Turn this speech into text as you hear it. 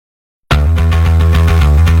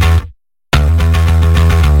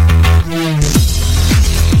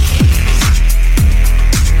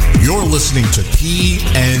listening to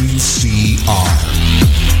PNCR.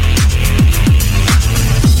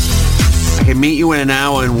 I can meet you in an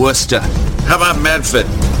hour in Worcester. How about Medford?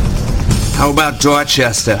 How about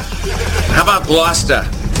Dorchester? How about Gloucester?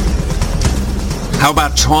 How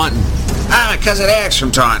about Taunton? My cousin Eric's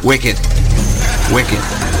from Taunton. Wicked.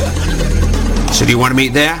 So do you want to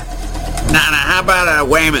meet there? Nah, how about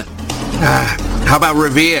Weymouth? How about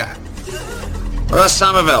Revere? What about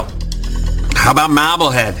Somerville? How about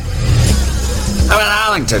Marblehead? How about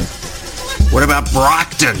Arlington? What about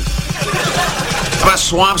Brockton? How about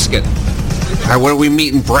Swampscott? All right, where do we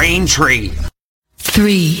meet in Braintree?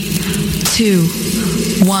 3, 2,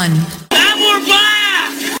 1. And we're back!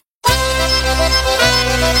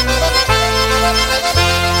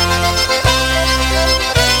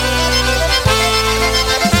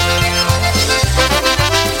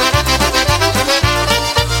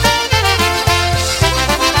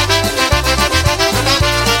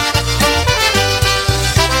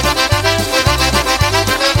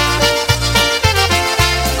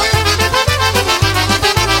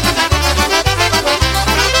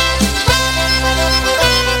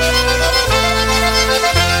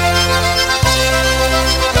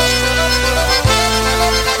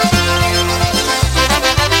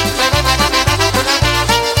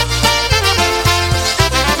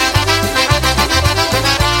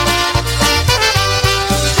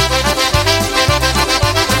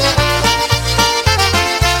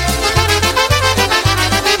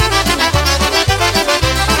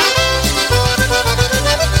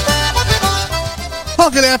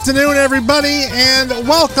 Good afternoon, everybody, and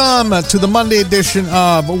welcome to the Monday edition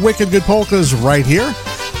of Wicked Good Polkas right here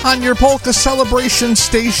on your polka celebration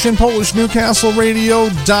station,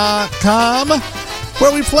 PolishNewcastleRadio.com,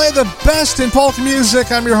 where we play the best in polka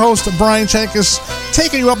music. I'm your host, Brian Chankus,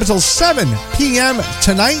 taking you up until 7 p.m.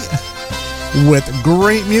 tonight with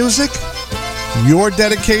great music, your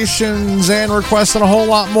dedications and requests, and a whole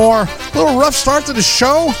lot more. A little rough start to the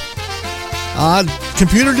show.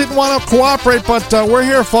 Computer didn't want to cooperate, but we're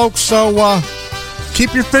here, folks, so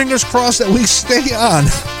keep your fingers crossed that we stay on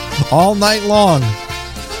all night long.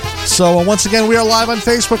 So once again, we are live on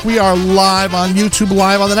Facebook. We are live on YouTube,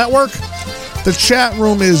 live on the network. The chat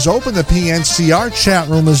room is open. The PNCR chat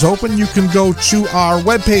room is open. You can go to our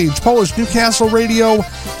webpage,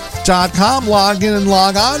 PolishNewcastleRadio.com, log in and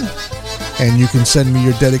log on, and you can send me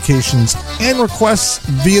your dedications and requests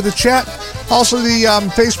via the chat. Also, the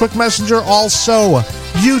Facebook Messenger, also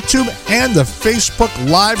YouTube, and the Facebook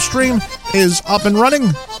live stream is up and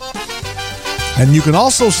running. And you can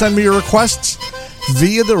also send me your requests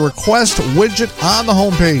via the request widget on the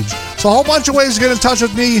homepage. So a whole bunch of ways to get in touch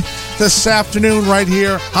with me this afternoon right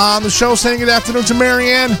here on the show. Saying good afternoon to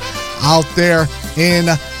Marianne out there in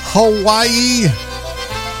Hawaii.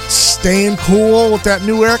 Staying cool with that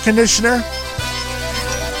new air conditioner.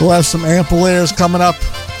 We'll have some ample airs coming up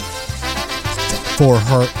for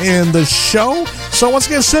her in the show. So once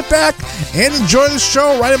again, sit back and enjoy the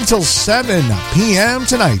show right up until 7 p.m.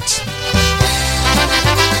 tonight.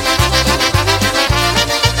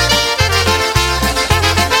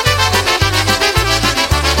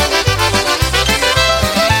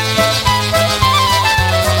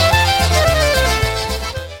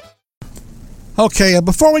 Okay,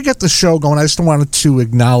 before we get the show going, I just wanted to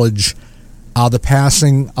acknowledge the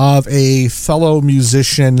passing of a fellow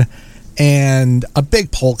musician and a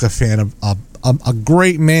big polka fan, a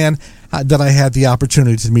great man that I had the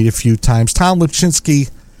opportunity to meet a few times. Tom Lipczynski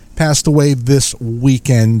passed away this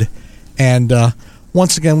weekend, and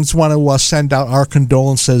once again, we just want to send out our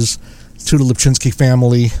condolences to the Lipczynski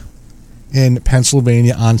family in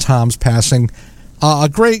Pennsylvania on Tom's passing. A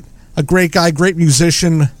great guy, great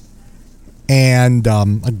musician, and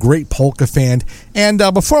a great polka fan. And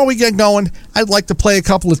before we get going, I'd like to play a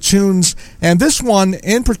couple of tunes, and this one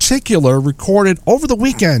in particular recorded over the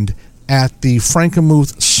weekend at the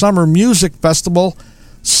Frankenmuth Summer Music Festival.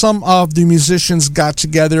 Some of the musicians got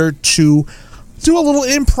together to do a little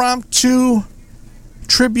impromptu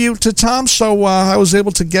tribute to Tom, so I was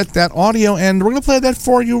able to get that audio, and we're going to play that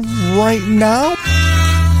for you right now.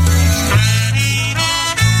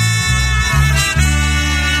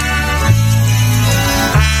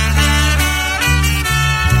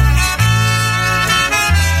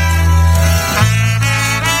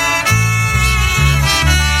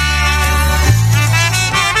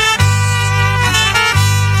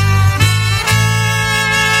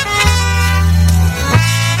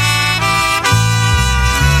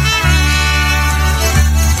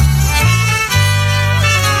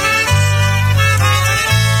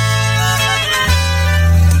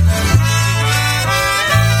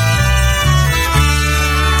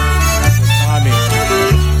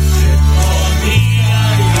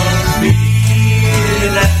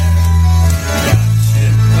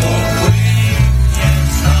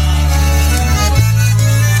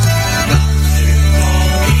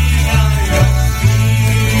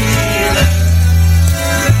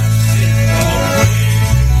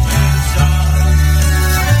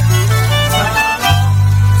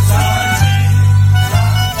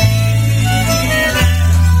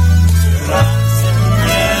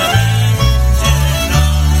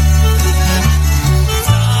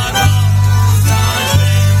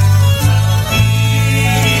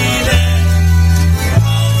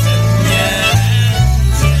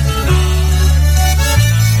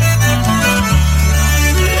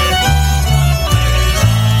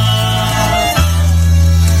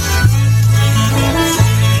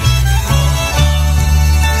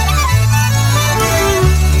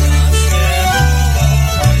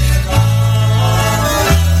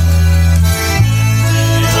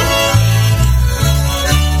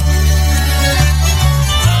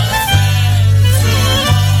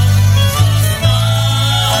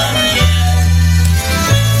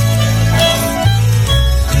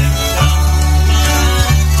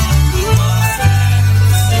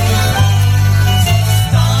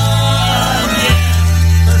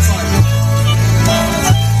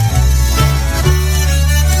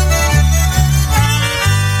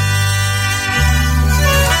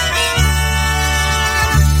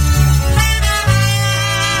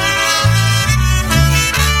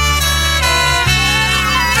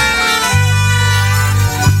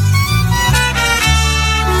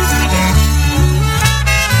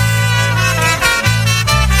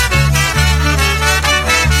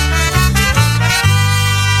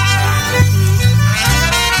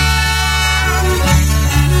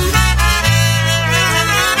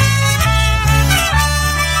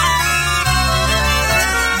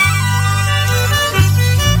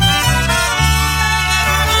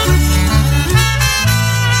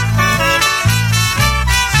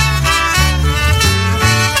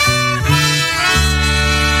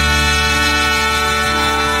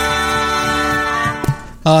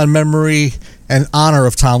 in memory and honor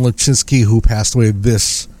of Tom Lipchinski, who passed away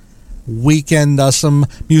this weekend. Some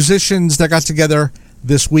musicians that got together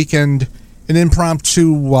this weekend, an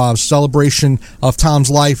impromptu celebration of Tom's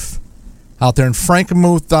life out there in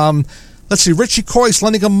Frankenmuth. Let's see, Richie Coyce,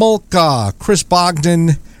 Lenny Gomulka, Chris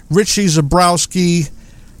Bogdan, Richie Zabrowski,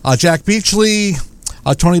 Jack Beachley,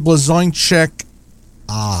 Tony Blazonczyk,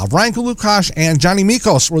 Ryan Kulukosh, and Johnny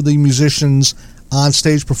Mikos were the musicians on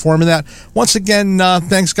stage performing that. Once again,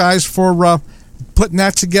 thanks, guys, for putting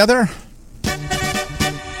that together.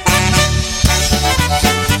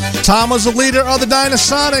 Tom was the leader of the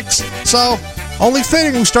Dynasonics, so only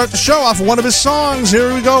fitting we start the show off with one of his songs.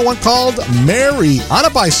 Here we go, one called Mary on a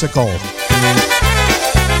Bicycle.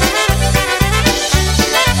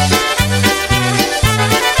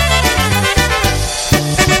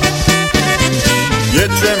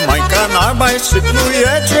 Jedzie Majka na bajcyklu,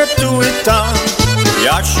 jedzie tu i tam.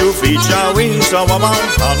 Jasiu widział i załamał,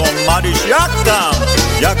 halo Maryś, jak tam?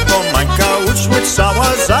 Jako Majka uśmycała,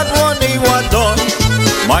 zadłoniła doń.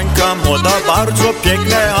 Majka młoda, bardzo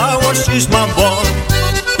piękna, a łościsz mam bon.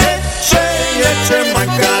 Jedzie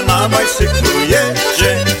Majka na bajcyklu,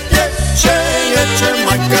 jedzie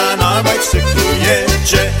Majka na bajcyklu,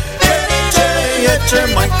 jedzie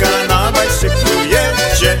Majka na bajcyklu,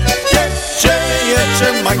 jedzie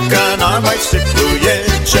Majka na bajcyklu,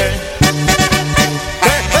 jedzie.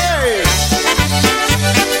 Hej, hej!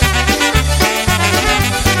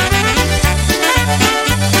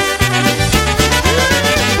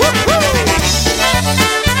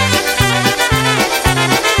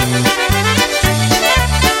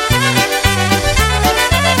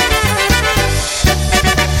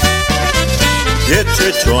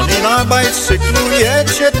 Jedzie Johnny na bajcyklu,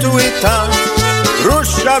 jedzie tu i tam.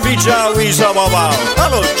 Rusza widział i zawołał,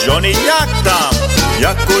 halo Johnny, jak tam?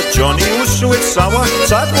 Jako Johnny usłyszała,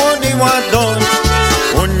 zadłoniła doń.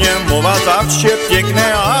 U nie mowa zawsze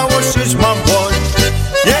piękne, a łożysz mam boń.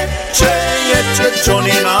 Jedzie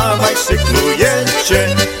Johnny na bajcyklu,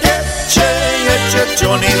 jedzie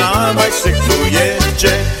Johnny na bajcyklu,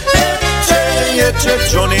 jedzie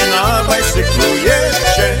Johnny na bajcyklu,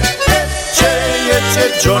 jedzie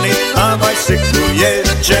Johnny na bajcyklu,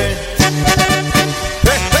 jedzie.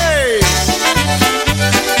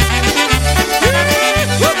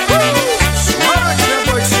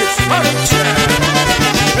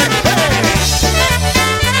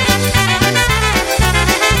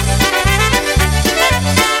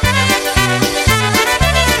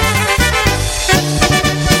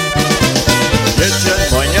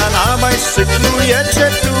 Bajcyklu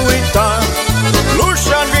jedzie tu i tam.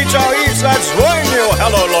 Lusian widział i zadzwonił,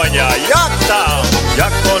 halo Lonia, jak tam?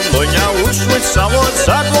 Jak on Lonia usłyszała,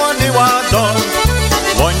 zadłoniła doń.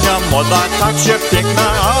 Lonia młoda, tak się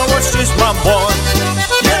piękna, a łościsz mam bon.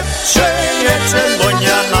 Jedzie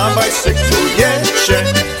Lonia na bajcyklu, jedzie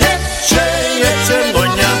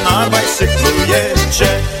Lonia na bajcyklu,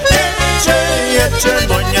 jedzie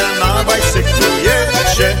Lonia na bajcyklu,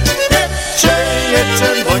 jedzie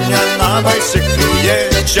Lonia na bajcyklu,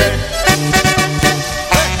 jedzie.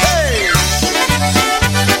 Hej, hej!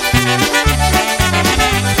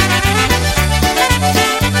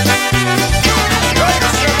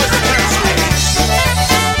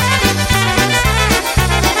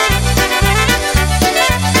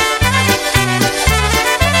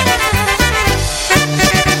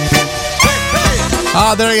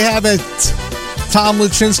 There you have it. Tom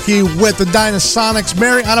Luczynski with the Dynasonics,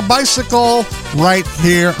 Mary on a Bicycle, right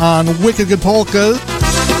here on Wicked Good Polka.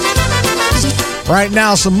 Right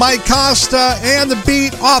now, some Mike Costa and the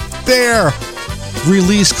beat off their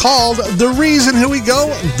release called The Reason. Here we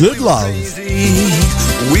go, Good Love.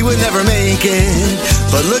 We would never make it,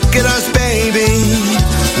 but look at us, baby.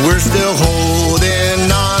 We're still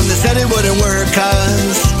holding on. They said it wouldn't work,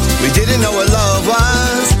 cause we didn't know what love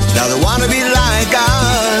was. Now they wanna be like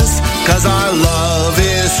us, cause our love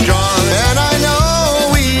is strong. And I know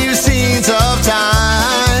we've seen tough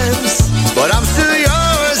times, but I'm still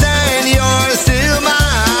yours and you're still mine.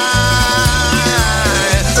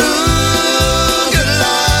 Ooh, good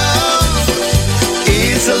love.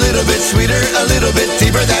 It's a little bit sweeter, a little bit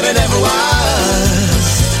deeper than it ever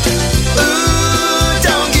was. Ooh,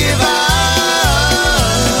 don't give up.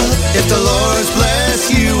 If the Lord's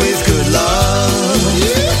blessed you with good love.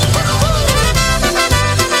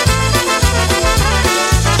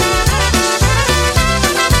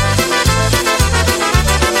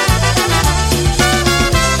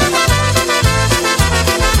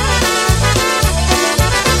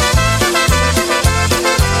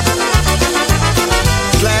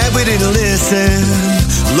 Glad we didn't listen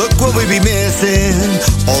Look what we be missing,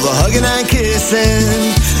 all the hugging and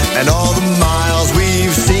kissing, and all the miles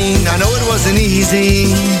we've seen. I know it wasn't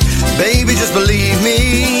easy, baby, just believe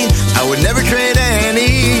me, I would never trade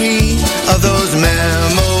any of those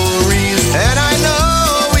memories. And I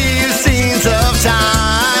know we've seen tough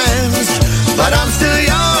times, but I'm still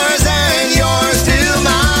yours and you're still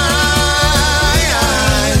mine.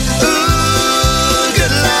 Ooh,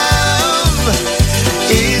 good love,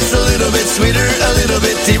 it's a little bit sweeter, a little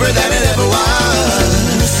bit deeper than it ever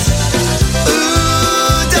was.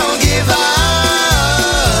 Ooh, don't give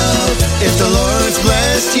up, if the Lord's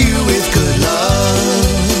blessed you with good love.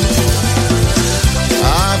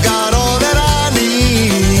 I've got all that I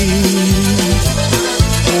need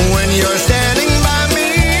when you're standing by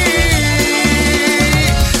me.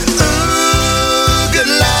 Ooh, good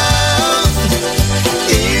love,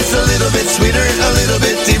 it's a little bit sweeter, a little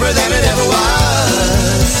bit deeper than it ever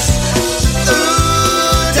was.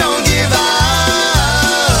 Ooh, don't give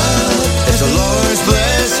up, if the Lord's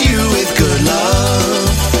blessed you with good love.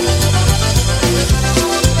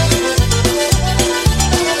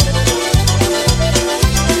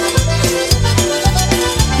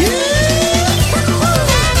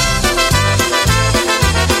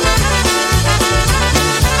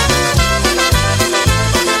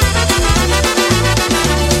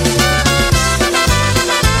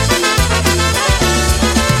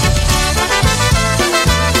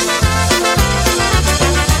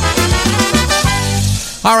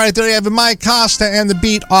 All right, there you have it, Mike Costa and the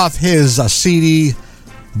beat off his CD,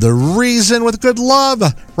 The Reason with Good Love.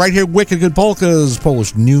 Right here, Wicked Good Polkas,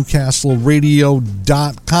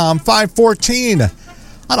 PolishNewcastleRadio.com, 5:14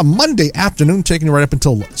 on a Monday afternoon, taking you right up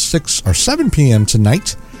until 6 or 7 p.m.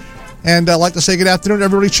 tonight. And I'd like to say good afternoon to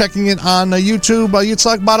everybody checking in on YouTube.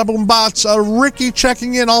 Yitzhak Bada Boom Bots, Ricky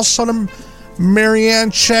checking in, also to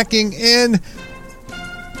Marianne checking in.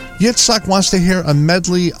 Yitzhak wants to hear a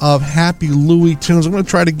medley of Happy Louie tunes. I'm going to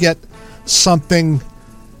try to get something,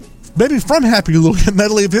 maybe from Happy Louie, a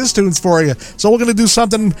medley of his tunes for you. So we're going to do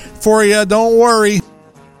something for you. Don't worry.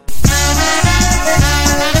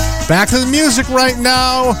 Back to the music right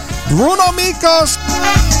now. Bruno Mikos.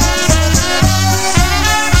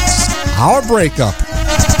 Our Breakup.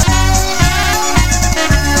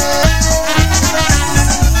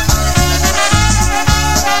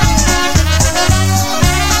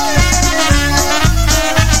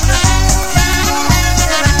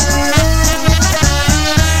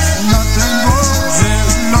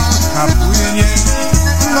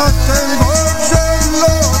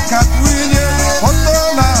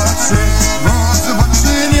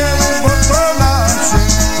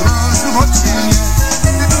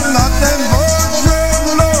 Na ten Boże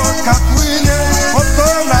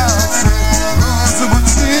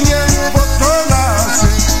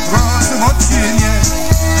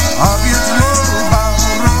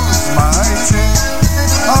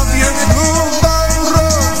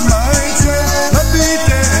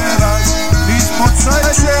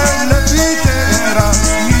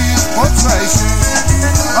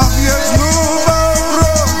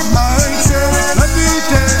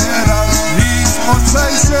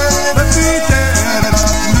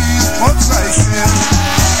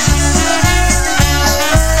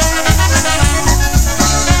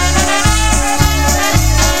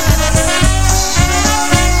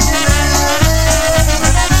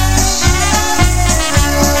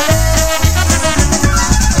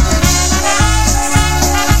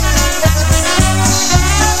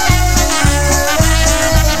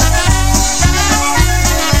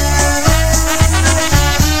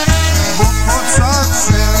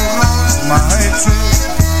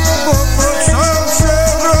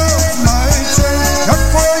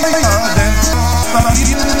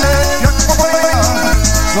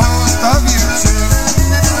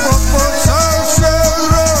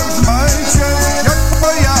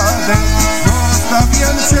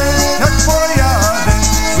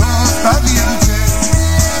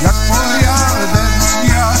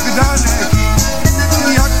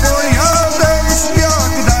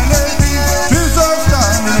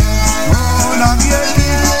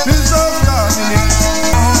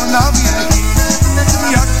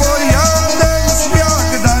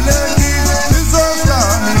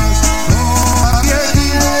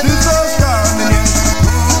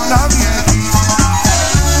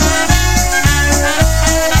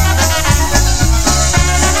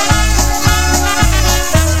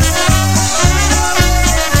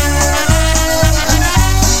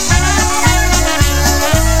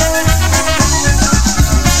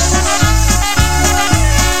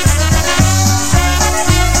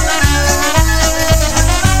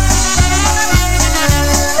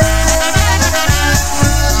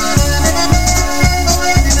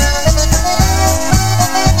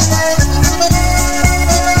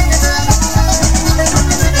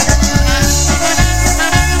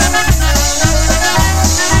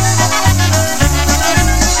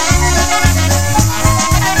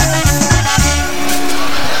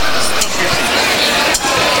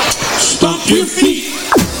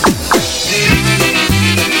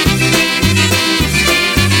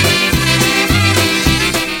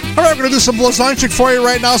some Blazonczyk for you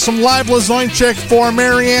right now. Some live Blazonczyk for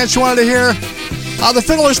Marianne. She wanted to hear the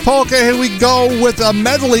Fiddler's Polka. Here we go with a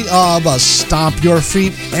medley of Stomp Your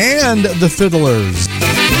Feet and the Fiddlers.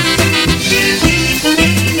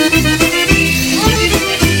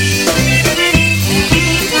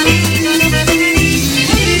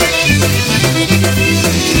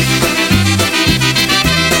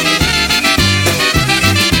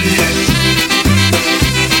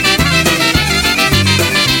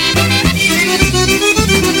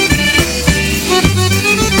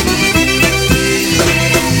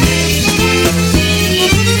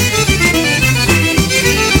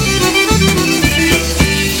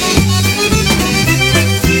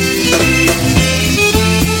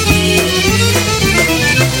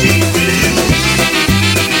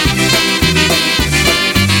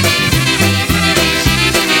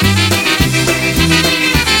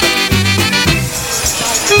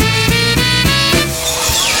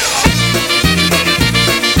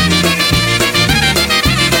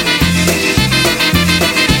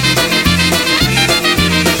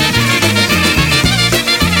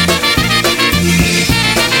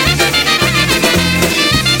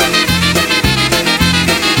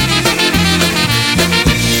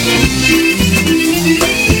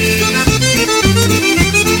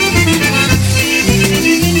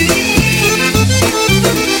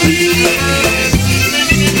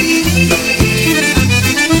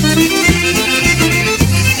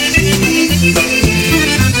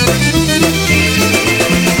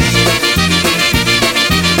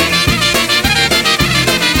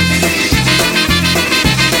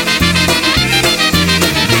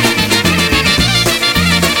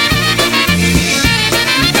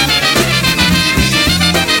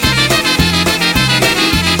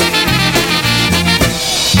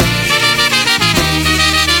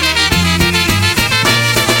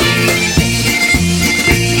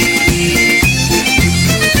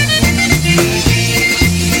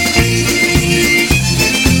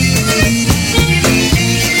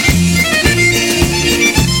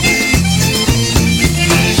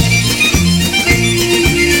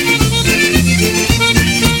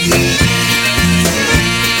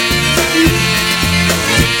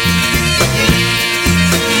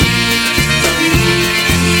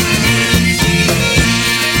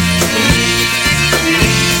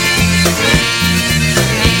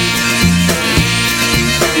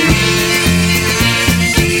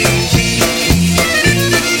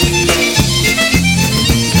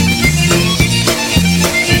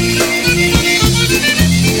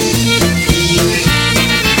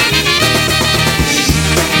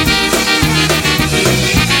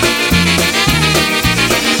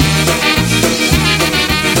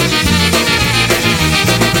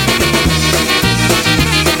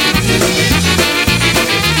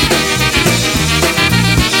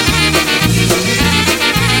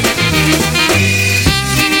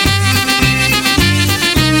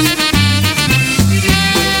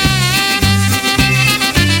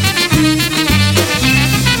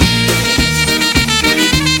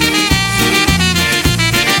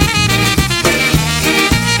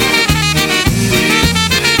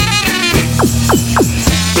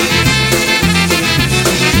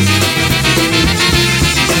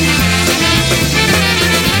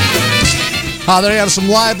 There you have some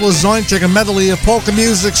live Blazonczyk, a medley of polka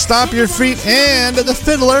music, Stomp Your Feet, and the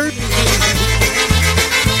Fiddler.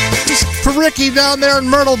 Just for Ricky down there in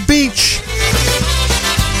Myrtle Beach.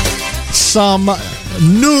 Some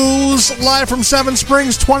news live from Seven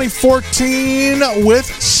Springs 2014 with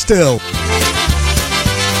Still.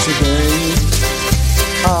 Today,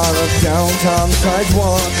 on a downtown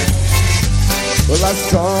sidewalk, well, I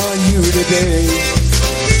saw you today.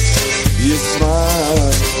 You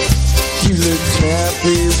smiled. You looked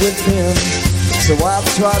happy with him, so I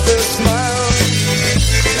tried to smile.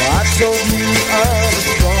 I told you I was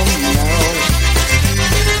strong now,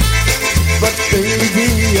 but baby,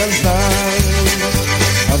 I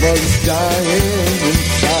was dying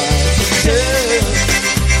inside. Yeah,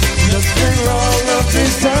 nothing wrong of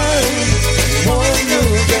design. One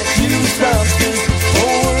look at you stops this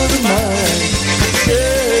whole world of mine.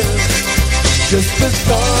 Yeah, just the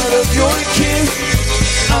thought of your kiss.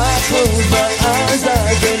 I close my eyes,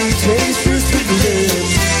 I can taste your sweet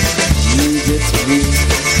lips. You get to me.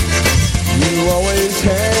 You always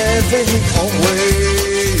have and you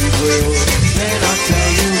always will. And I'll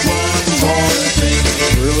tell you one more thing.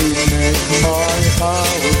 Really make my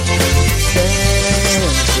heart stand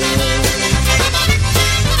still.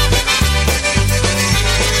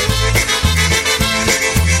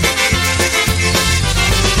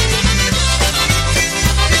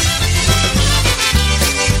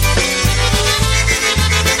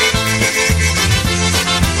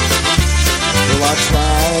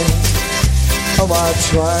 Oh, I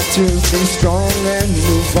try to be strong and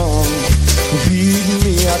move on. Believe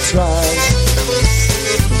me, I tried,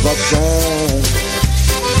 but then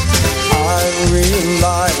I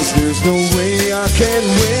realized there's no way I can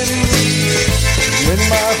win when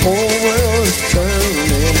my whole world's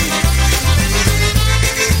turning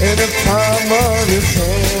in the palm of his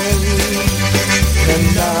hand,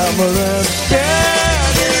 and I'm left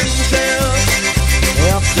standing still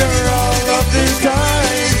after all of this time.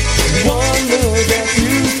 One look at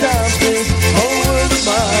you stops this whole world of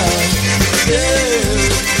mine. Yeah,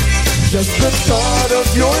 just the thought of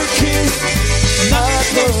your kiss, I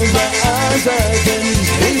close my eyes, I can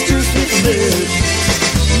taste your sweet lips.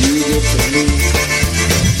 You get to me,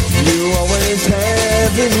 you always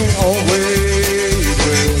have and you always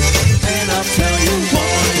will. And I'll tell you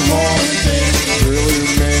one more thing, really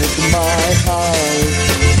make my heart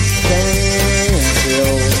stand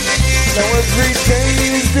still. Now every day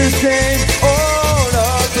is the same, oh,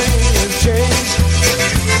 nothing has changed.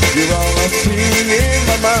 You're all I see in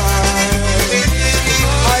my mind.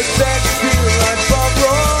 I bet you like Bob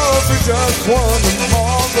Ross for just one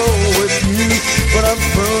more go with you, but I'm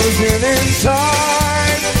frozen in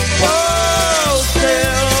time. Oh,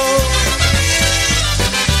 still.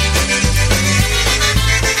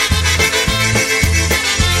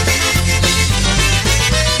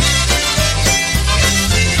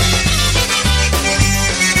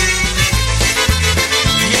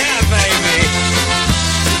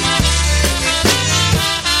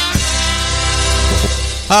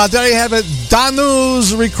 There you have it.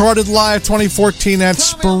 Danu's recorded live 2014 at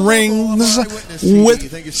Springs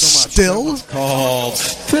with Still. Called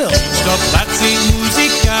Phil.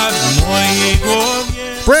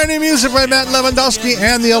 Brand new music by Matt Lewandowski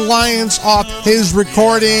and the Alliance off his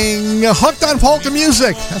recording Hooked on Polka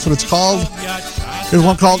Music. That's what it's called. There's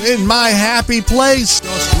one called In My Happy Place.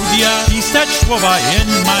 Pisać słowa in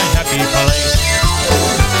my happy place.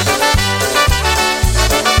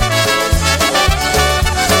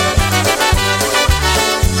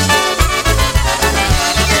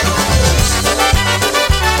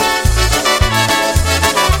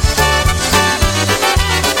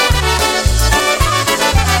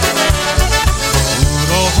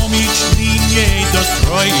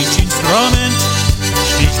 Dostroić instrument,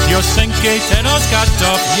 śpić piosenkę, ten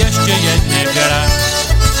oskatop jeszcze jednie gra.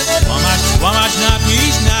 Łamać,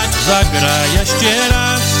 napisać, zagra jeszcze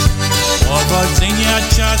raz. Powodzenia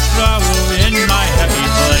czas trwał in my happy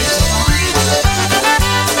place.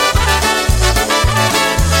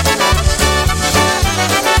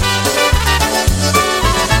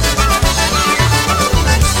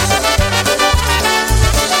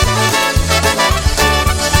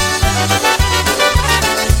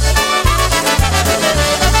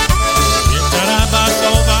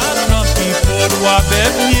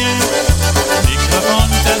 Pewnie mikrofon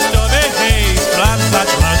testowy, hej, sprawdzać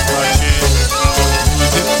się.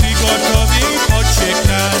 Muzycy gotowi,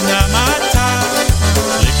 poczeka na mata.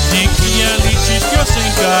 Kliknij ja liczyć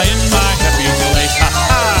piosenka in my happy place, ha ha.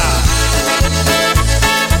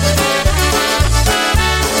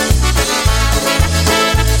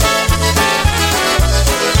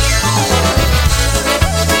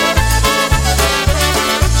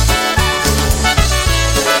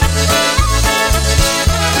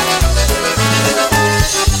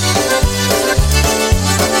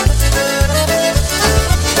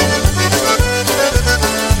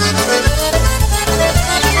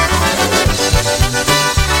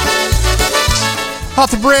 Off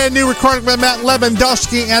the brand new recording by Matt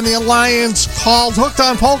Lewandowski and the Alliance called Hooked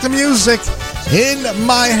on Polka Music in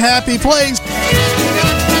My Happy Place.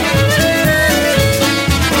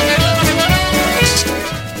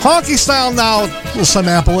 Honky style now, some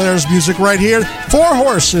Apple Airs music right here. Four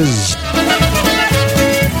Horses.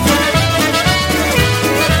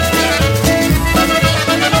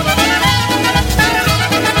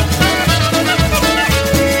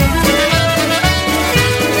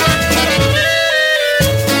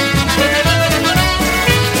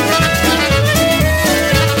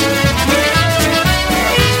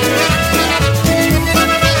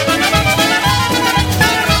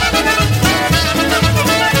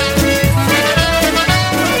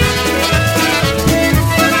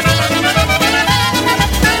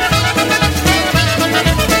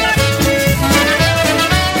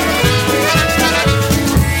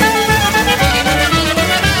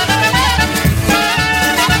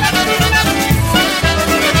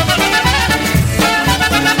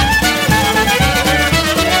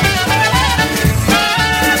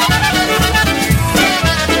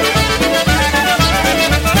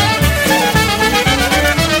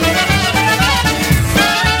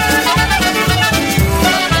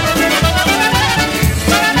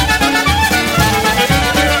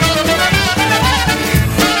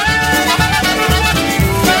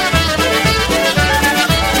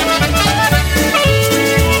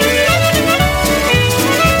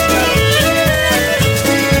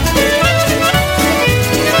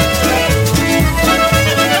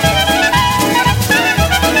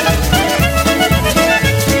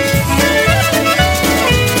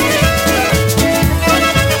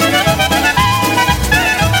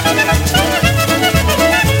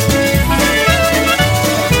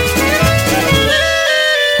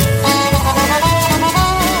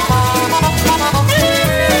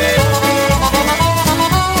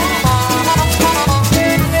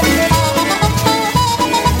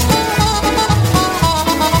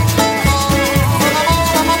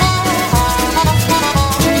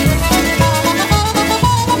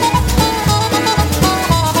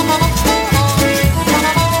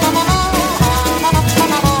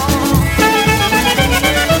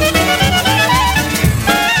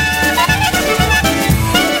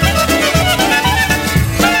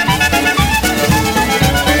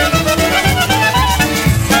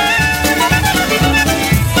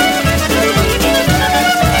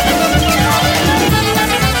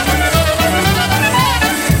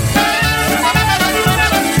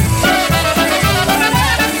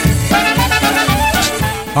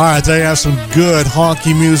 All right, there you have some good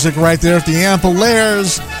honky music right there at the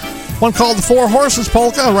Ampalairs. One called the Four Horses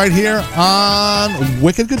Polka right here on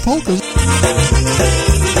Wicked Good Polkas.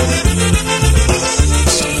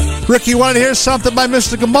 Ricky, you wanted to hear something by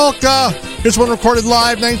Mr. Gomolka? Here's one recorded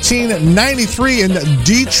live 1993 in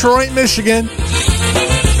Detroit, Michigan.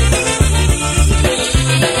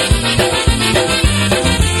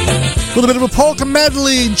 A little bit of a polka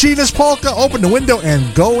medley. Gina's Polka, Open the Window,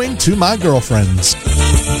 and Going to My Girlfriend's.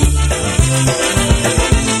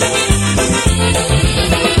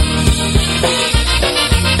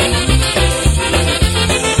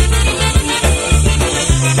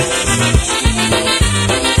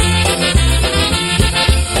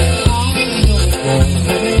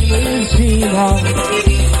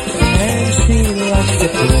 And she loves to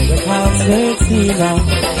play the concertina.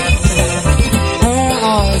 Her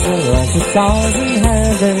eyes are like the stars in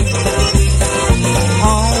heaven.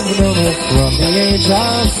 I've known her from the age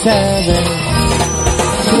of 7.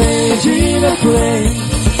 Play, Gina, play,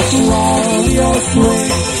 while you're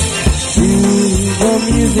swing to the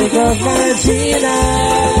music of my Gina.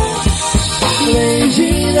 Play,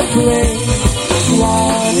 Gina, play,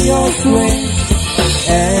 while you're swing.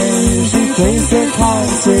 And she plays the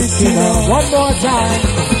concertina. One more time.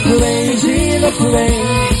 Play, Gina, play,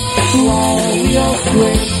 while you're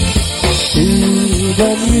swing to the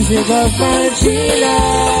music of my Gina.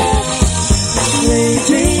 Play,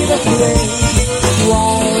 Gina, play,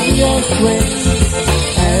 while you're swing.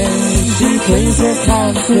 And she plays the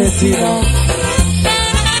concertina.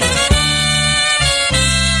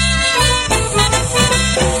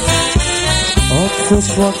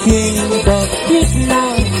 Przyszło piękno, piękna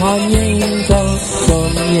panienko, do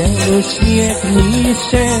mnie uśmiechnij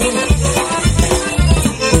się.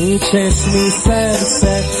 Uciesz mi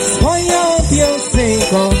serce swoją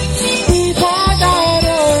piosenką i podaj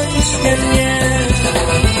rączkę mnie.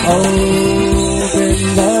 Open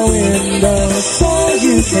the window so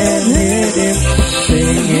you can hear him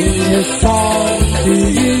singing his song to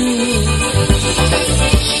you.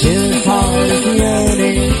 His heart is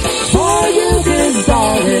yearning for you, his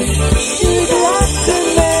darling. He'd like to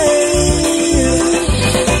marry you.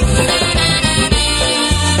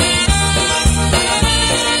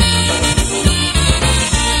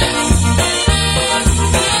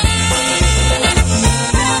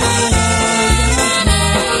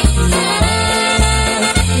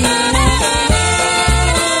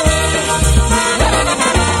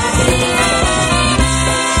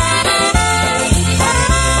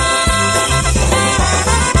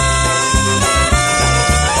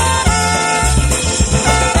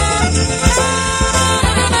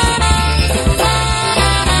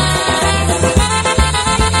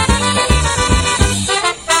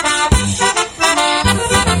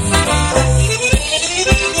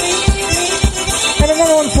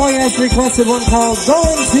 Has requested one called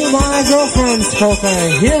Going to My Girlfriend's Polka.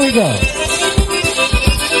 Here we go.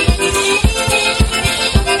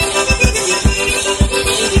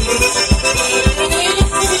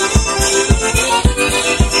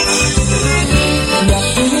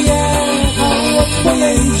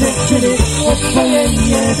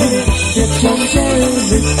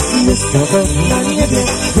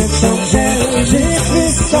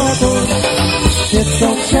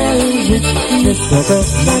 Świecą księżyc, wysoko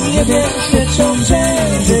na niebie, świecą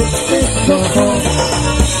księżyc, wysoko.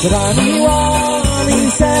 Zraniła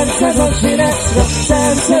mi serce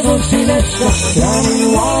wąsineczko,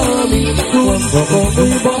 zraniła mi głęboko,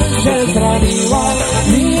 mój Boże, zraniła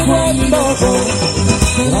mi głęboko.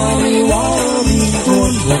 Zraniła mi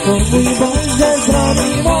głęboko, mój Boże,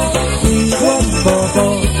 zraniła mi głęboko.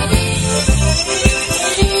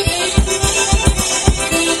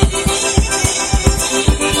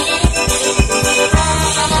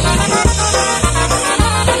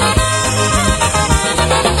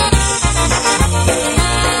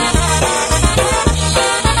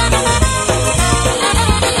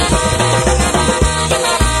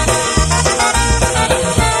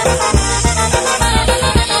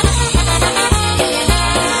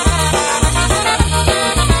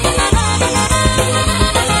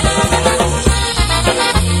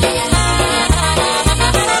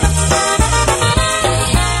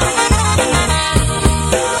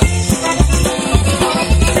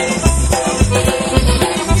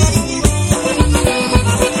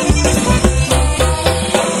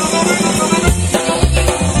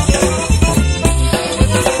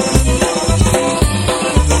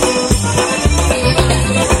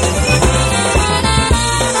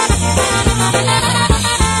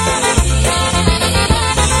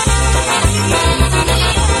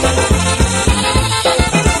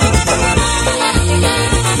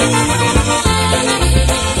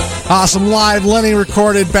 Awesome live Lenny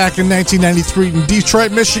recorded back in 1993 in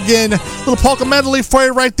Detroit, Michigan. Little polka medley for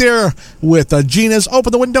you right there with Gina's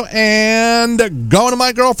Open the Window and Going to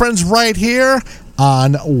My Girlfriend's right here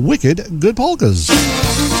on Wicked Good Polkas.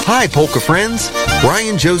 Hi, polka friends.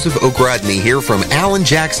 Brian Joseph Ogrodny here from Alan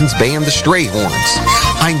Jackson's band, The Strayhorns.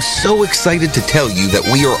 I'm so excited to tell you that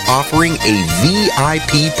we are offering a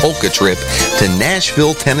VIP polka trip to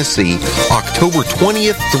Nashville, Tennessee, October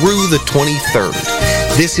 20th through the 23rd.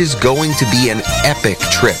 This is going to be an epic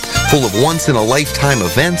trip full of once-in-a-lifetime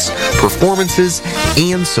events, performances,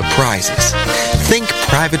 and surprises. Think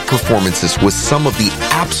private performances with some of the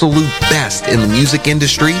absolute best in the music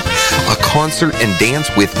industry, a concert and dance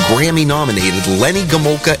with Grammy-nominated Lenny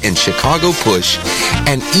Gomulka and Chicago Push,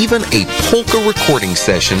 and even a polka recording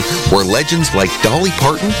session where legends like Dolly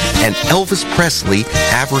Parton and Elvis Presley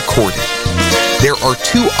have recorded. There are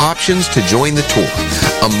two options to join the tour: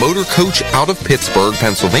 a motor coach out of Pittsburgh,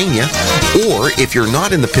 Pennsylvania, or if you're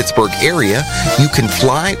not in the Pittsburgh area, you can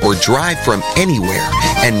fly or drive from anywhere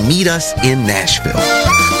and meet us in Nashville.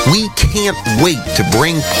 We can't wait to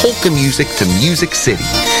bring polka music to Music City.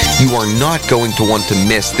 You are not going to want to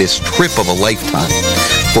miss this trip of a lifetime.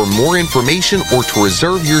 For more information or to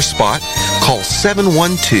reserve your spot, call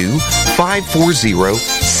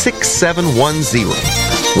 712-540-6710.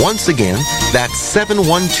 Once again, that's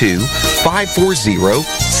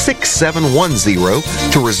 712-540-6710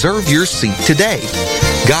 to reserve your seat today.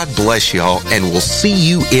 God bless y'all, and we'll see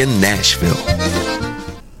you in Nashville.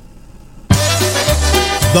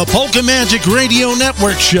 The Polka Magic Radio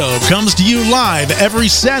Network Show comes to you live every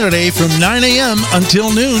Saturday from 9 a.m. until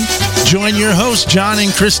noon. Join your hosts, John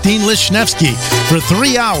and Christine Lishnevsky, for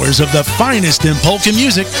 3 hours of the finest in polka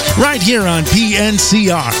music right here on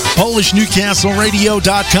PNCR,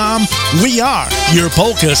 PolishNewcastleRadio.com. We are your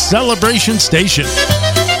polka celebration station.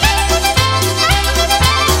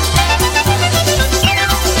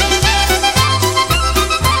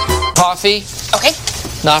 Coffee. Okay.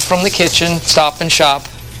 Not from the kitchen. Stop and Shop.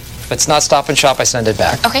 If it's not Stop and Shop, I send it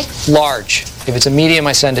back. Okay. Large. If it's a medium,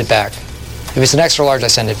 I send it back. If it's an extra large, I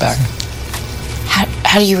send it back.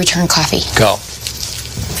 How do you return coffee? Go.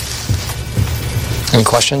 Any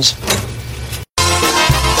questions?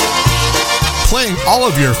 Playing all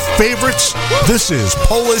of your favorites, this is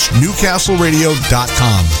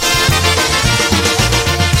PolishNewcastleRadio.com.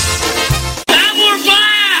 And we're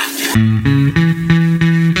back!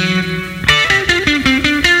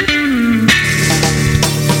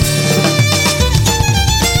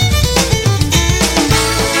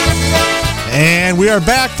 And we are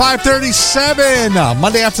back, 5:37,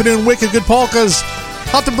 Monday afternoon, Wicked Good Polkas.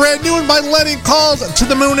 Out the brand new one by Lenny called To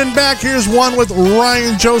the Moon and Back. Here's one with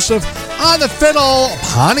Ryan Joseph on the fiddle,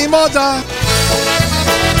 Pani Moda.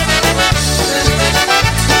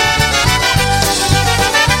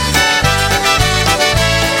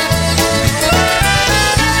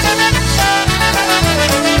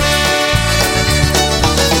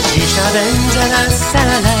 Cisza będzie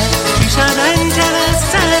wesele, cisza będzie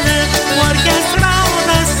wesele, orkiestra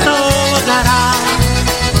wesoło gra.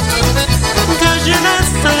 Każdy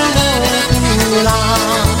wesoło hula.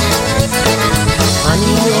 Pani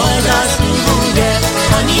młoda ślubuje,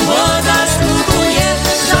 pani młoda ślubuje,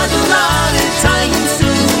 za dolary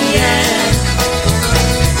tańcuje,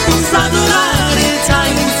 za dolary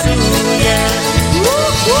tańcuje.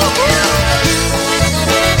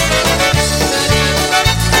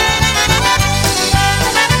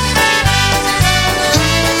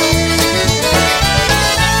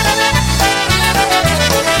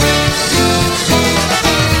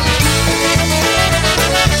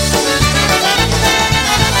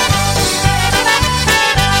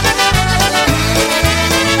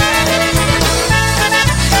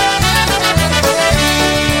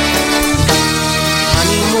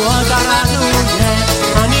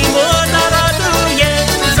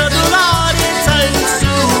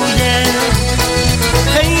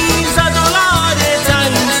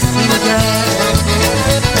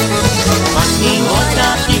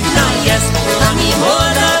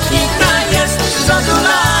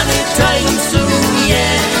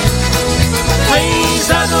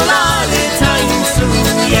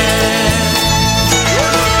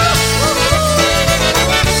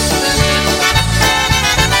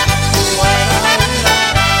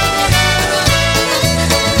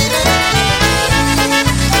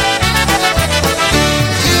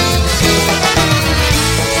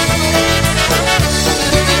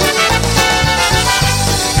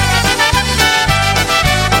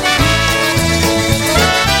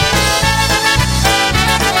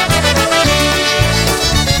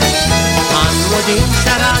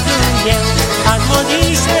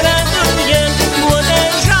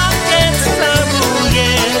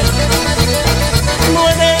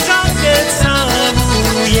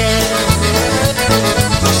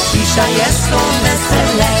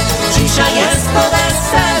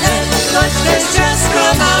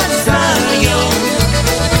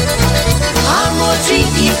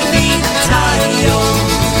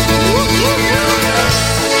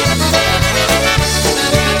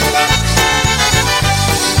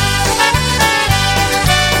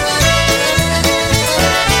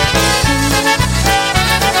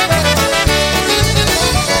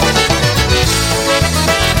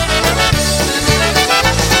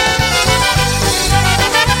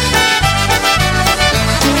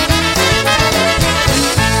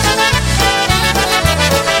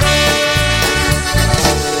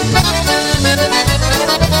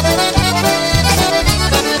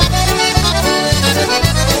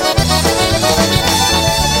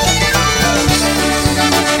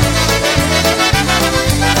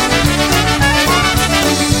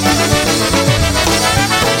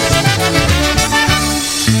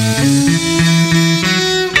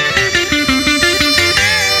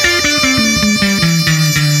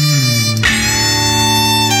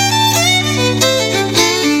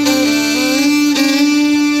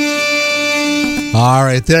 All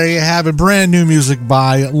right, there you have it. Brand new music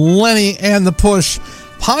by Lenny and the Push.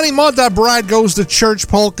 Pani Młoda Bride Goes to Church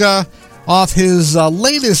Polka off his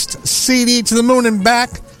latest CD, To the Moon and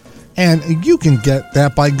Back. And you can get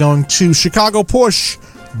that by going to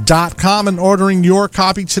chicagopush.com and ordering your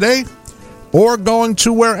copy today, or going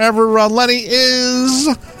to wherever Lenny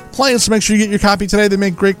is playing. So make sure you get your copy today. They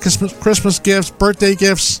make great Christmas gifts, birthday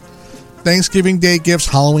gifts, Thanksgiving Day gifts,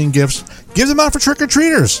 Halloween gifts. Give them out for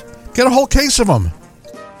trick-or-treaters. Get a whole case of them.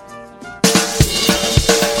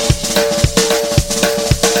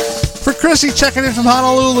 For Chrissy checking in from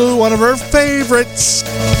Honolulu, one of her favorites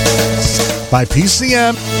by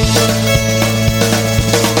PCM.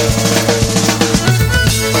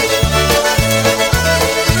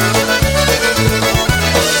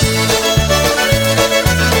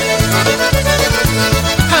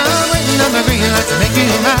 To make you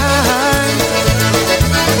mine,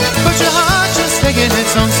 but your heart just taking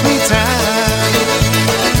its own sweet time.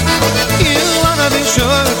 You wanna be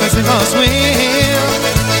sure because it goes swim.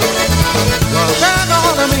 Well, grab a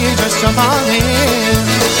hold of me and just jump on in.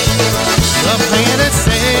 The plan is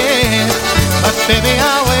set, but baby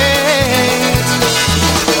I'll wait.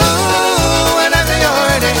 Ooh, whenever you're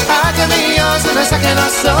ready, I can be yours in a second or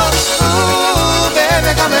so. Ooh,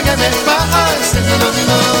 baby, come and get me my heart singing on the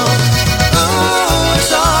moon. It's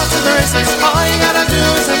off to the races. All you gotta do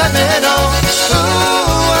is let me know.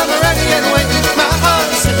 Ooh, I'm ready and waiting. My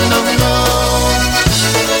heart's sitting on the moon.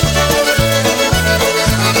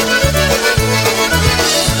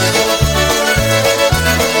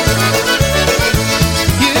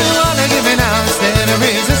 You wanna give me now instead of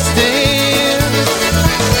resisting.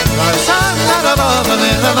 'Cause I'm not above a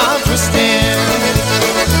little of twisting.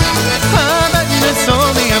 I'm betting it's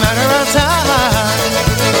only a matter of time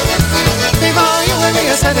before you and me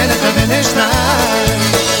are standing at the finish line.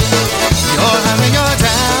 You're having your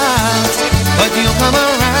doubts, but you'll come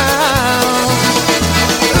around.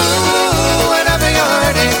 Ooh, whenever you're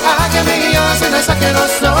ready, I can be yours in a second or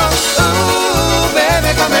so. Ooh,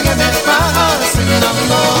 baby, come and get me. My heart's singing on the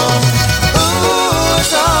moon. Ooh,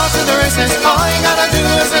 it's off to the races. All you gotta do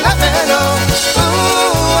is let me know.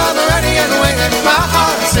 Ooh, I'm ready and waiting. My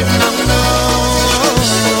heart's singing on the moon.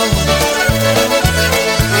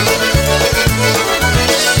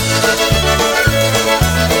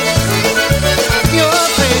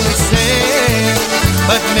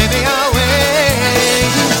 But maybe I'll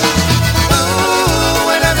wait. Ooh,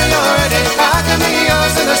 whenever you're ready, I can be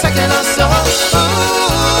yours in a second or so.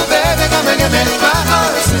 Ooh, baby, come and get me. My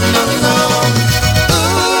heart's sitting on the moon.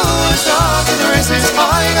 Ooh, it's off to the races.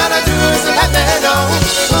 All you gotta do is let me know.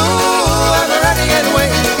 Ooh, I'm ready and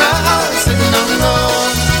waiting. My heart's sitting on the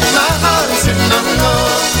moon. My heart's sitting on the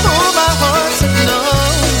moon. Ooh, my heart's sitting on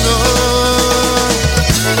the moon.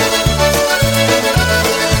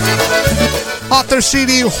 Off their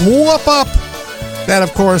CD, Whoop Up. That,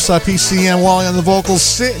 of course, PCM Wally on the vocals,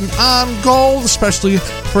 sitting on gold, especially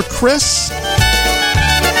for Chris.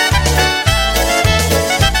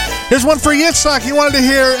 Here's one for Yitzhak. He wanted to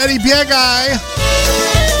hear Eddie Biegai.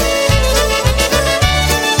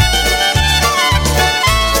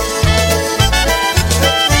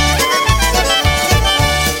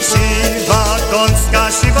 Siwa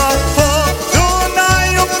gąska, siwa po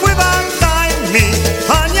Dunaju pływam tajmi,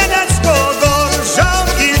 a niemiecko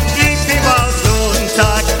gorzałki i piwa zun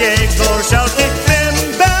takie gorzałki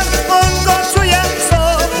krębem on gocuje co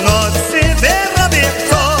nocy wyrobi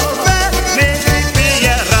to we my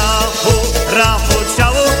pije rachu, rachu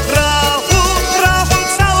ciało, rachu, rachu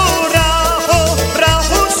ciało, rachu,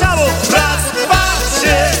 rachu ciało, raz, dwa,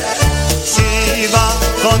 trzy. Siwa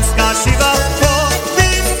gąska, siwa po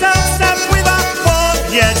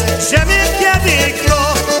Że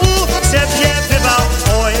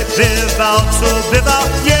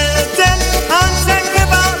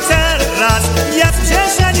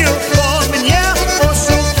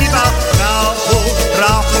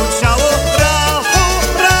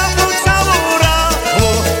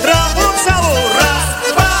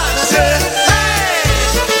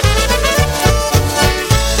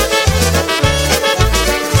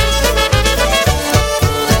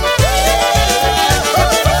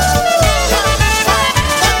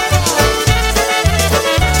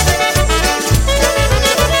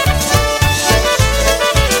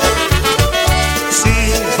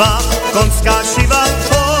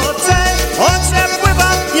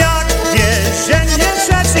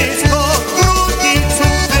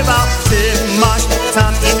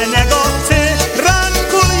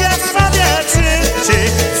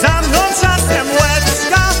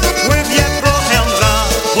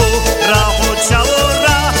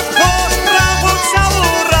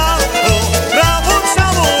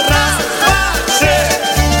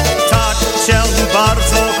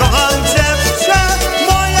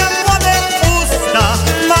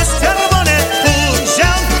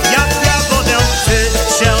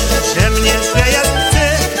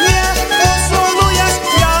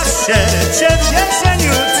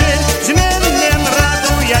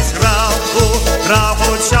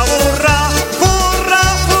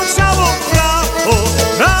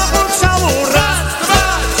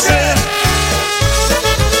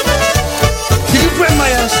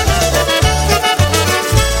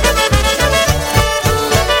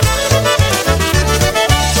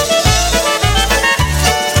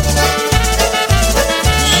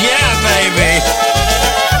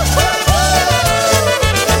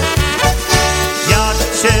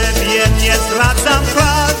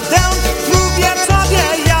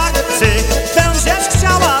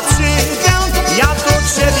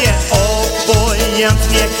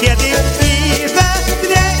Namiętnie kiedy piwę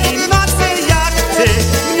dnie i nocy jak ty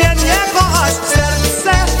mnie nie kochasz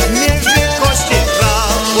serce, niech wielkości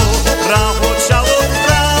prawo, prawo ciało,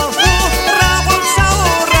 prawo, prawo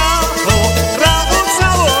ciało, prawo, prawo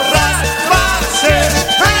ciało, raz, dwa, trzy,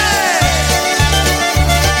 hej!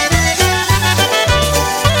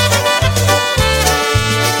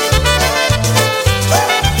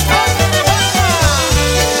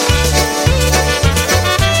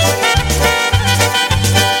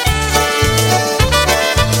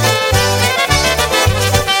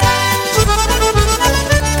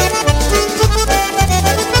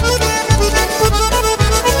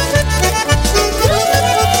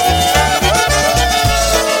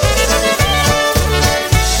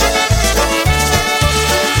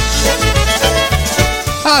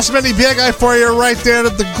 Smitty Biegaj for you right there to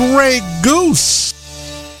the Grey Goose.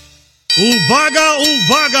 Uwaga,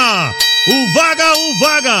 uwaga! Uwaga,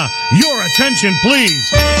 uwaga! Your attention, please.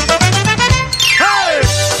 Hey!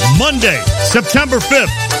 Monday, September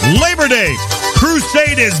 5th, Labor Day.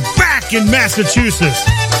 Crusade is back in Massachusetts.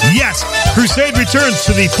 Yes, Crusade returns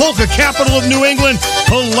to the polka capital of New England,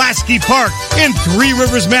 Pulaski Park in Three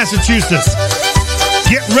Rivers, Massachusetts.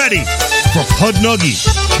 Get ready for Pudnuggy,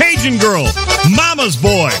 Cajun Girl, Mama's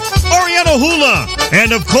Boy, Oriental Hula,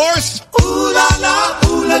 and of course, Ooh la la,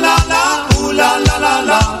 ooh la la la, ooh la la la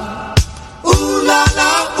la. Ooh la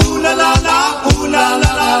la, ooh la la la, ooh la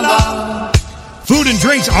la la la. food and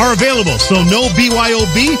drinks are available, so no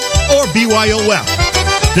BYOB or BYOF.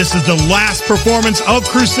 This is the last performance of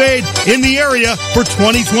Crusade in the area for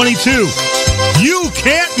 2022. You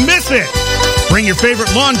can't miss it. Bring your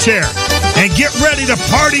favorite lawn chair and get ready to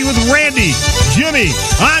party with Randy, Jimmy,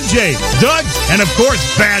 Anjay, Doug, and of course,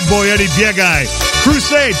 bad boy Eddie Biegaj.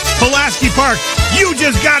 Crusade, Pulaski Park. You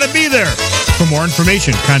just got to be there. For more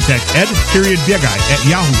information, contact ed.biegaj at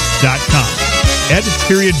yahoo.com.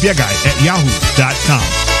 ed.biegaj at yahoo.com.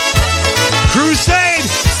 Crusade,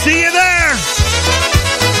 see you there.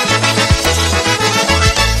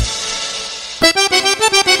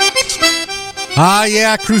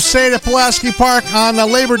 Yeah, Crusade at Pulaski Park on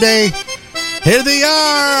Labor Day. Here they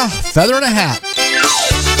are, feather in a hat.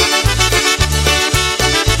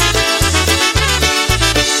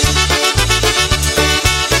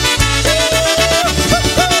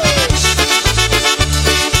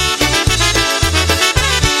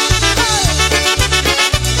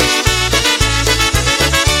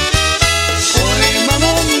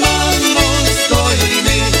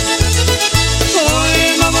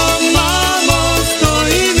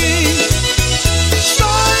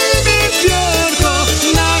 Stoi mi piórko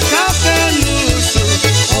na kafelu.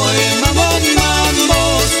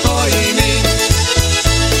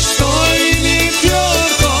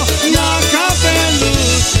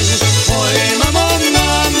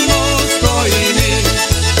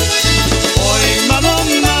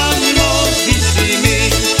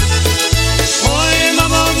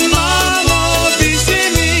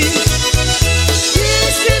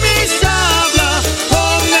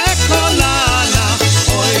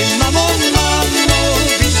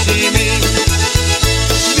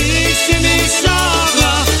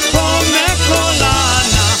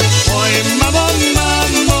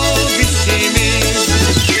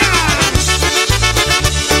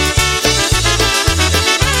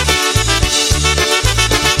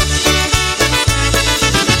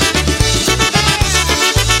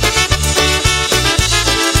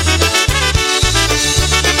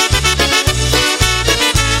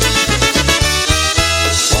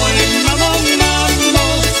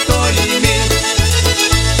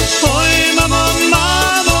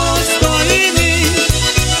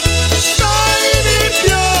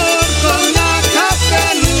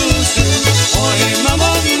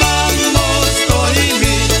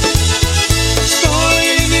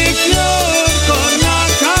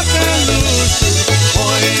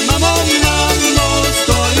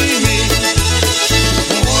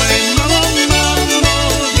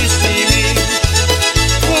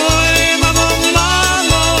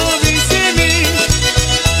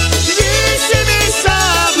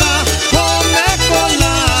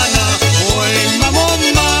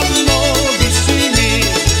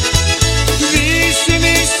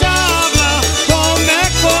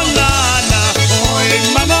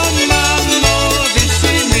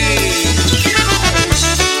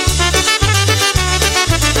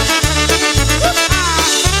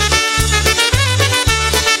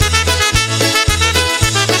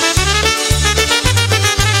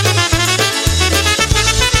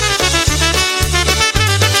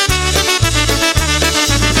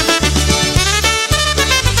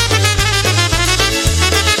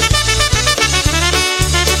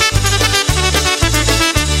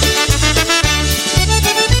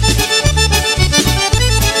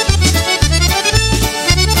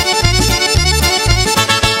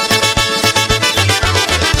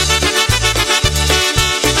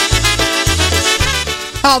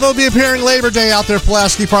 They'll be appearing Labor Day out there,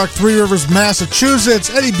 Pulaski Park, Three Rivers, Massachusetts.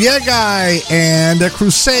 Eddie Biegai and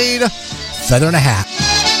Crusade, Feather in a Hat.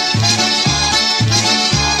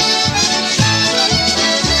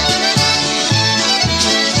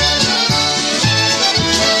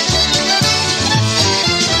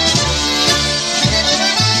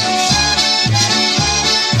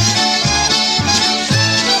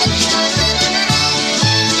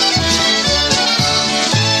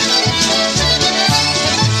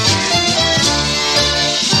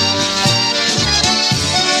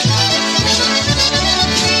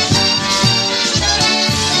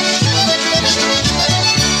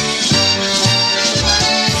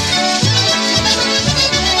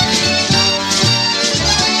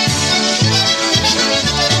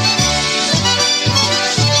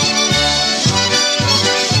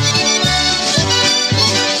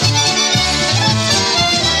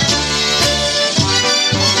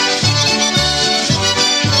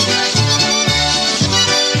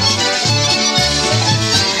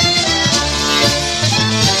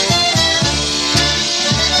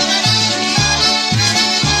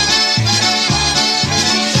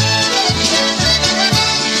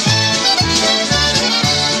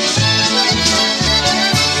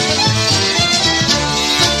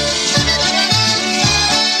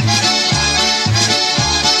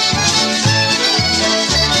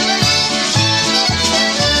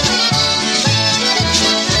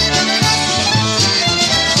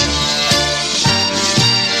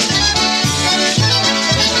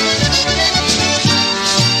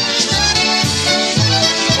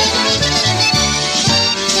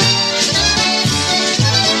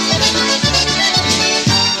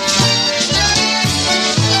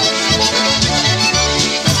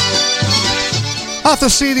 Off the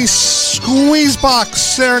CD, Squeezebox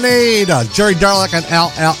Serenade, Jerry Darlock and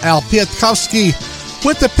Al Pietkowski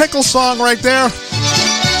with the pickle song right there.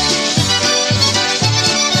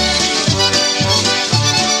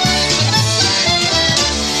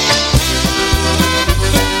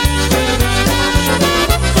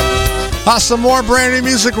 Some more brand new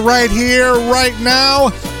music right here, right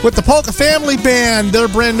now, with the Polka Family Band. Their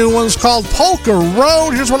brand new one's called Polka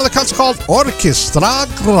Road. Here's one of the cuts called Orkiestra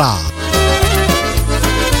Gra.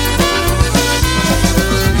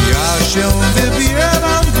 Się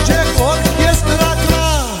wybieram, gdzie orkiestra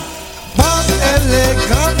gra. Pan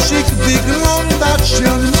elegancik wyglądać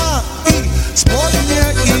się ma. I spodnie,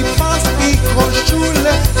 i pas, i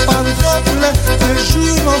koszule, pantofle,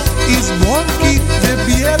 teżuno i dzwonki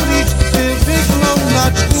wybielić, by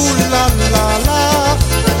wyglądać la.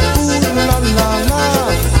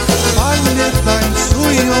 Fajnie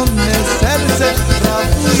tańcują, me serce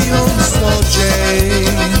radują co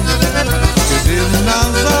dzień. Gdy na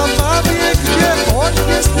zabawie, gdzie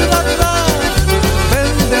orkiestra gra,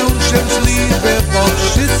 będę szczęśliwy, bo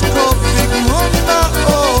wszystko wygląda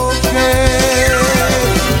okej.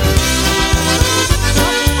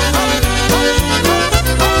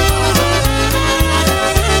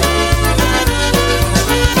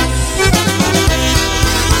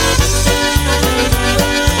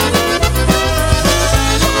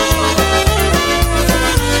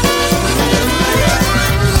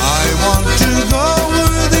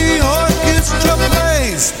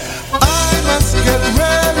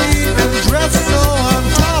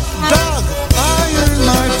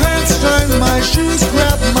 Shoes,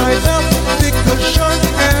 grab my belt, pick a shirt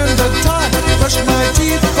and a tie, brush my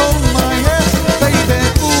teeth, comb my hair, baby,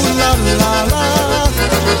 ooh la la la,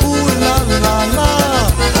 ooh la la la.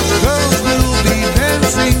 Girls will be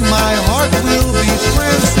dancing, my heart will be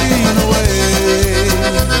prancing away.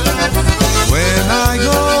 When I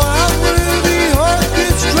go out where the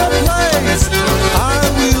orchestra plays, I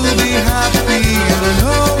will be happy and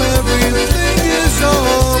know everything is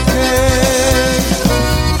okay.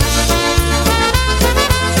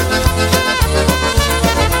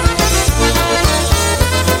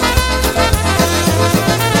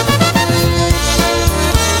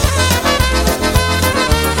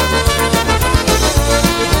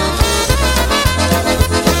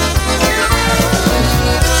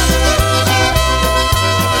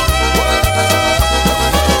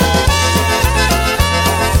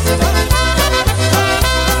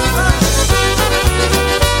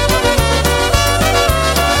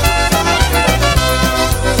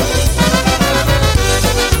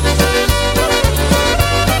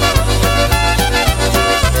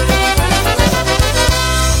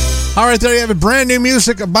 All right, there you have it. Brand new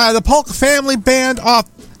music by the Polka Family Band off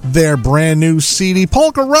their brand new CD,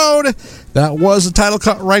 Polka Road. That was the title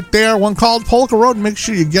cut right there, one called Polka Road. Make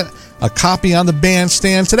sure you get a copy on the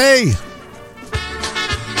bandstand today.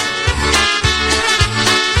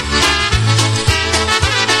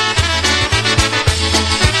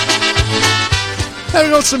 There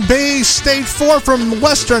we go, some Bay State 4 from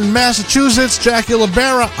Western Massachusetts. Jackie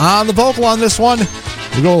Libera on the vocal on this one.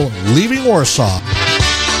 We go Leaving Warsaw.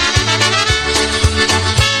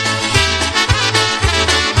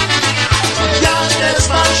 Ja z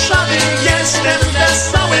Warszawy jestem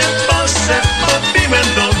wesoły, bo se popiłem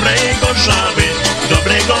dobrego żaby,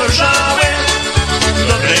 dobrego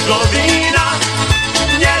wina.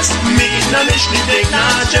 Jest mi na myśli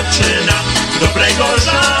piękna dziewczyna, dobrego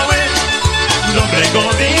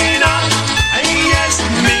wina. Jest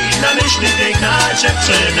mi na myśli piękna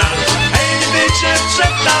dziewczyna. Wy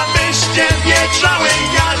dziewczęta byście wiedziały,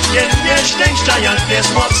 jakie nieszczęścia, jak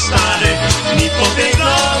jest moc stary. Mi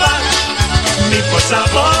powyglować, mi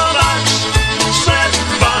pocałować,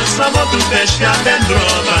 trzeba samotu też świat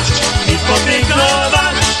wędrować. Mi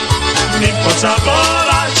powyglować, mi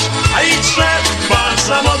pocałować, a i trzeba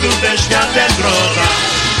samotu też świat wędrować.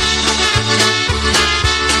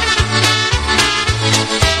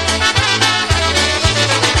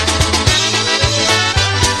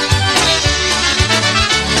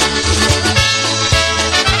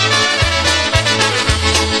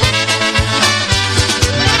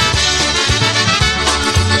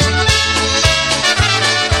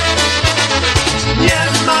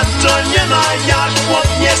 Nie ma jak chłop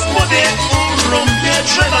jest młody, urąbie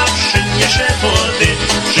drzewa, przyniesie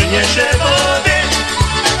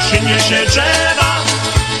drzewa,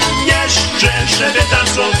 jeszcze żeby tam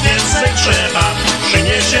co więcej trzeba.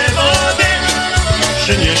 Przyniesie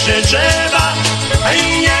drzewa, a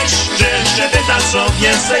jeszcze żeby tam co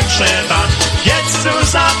więcej trzeba. Piecu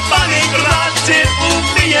zapali graty,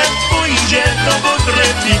 ubije, pójdzie do wodry,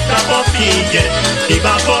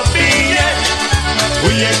 piwa popije.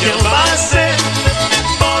 Uje kiełbasy,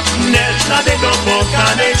 potnę na tego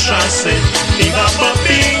pokanej czasy. Piwa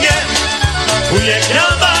popije, uje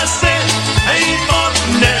kiełbasy, hej,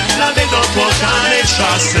 potnę na tego pokanej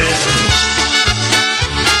czasy.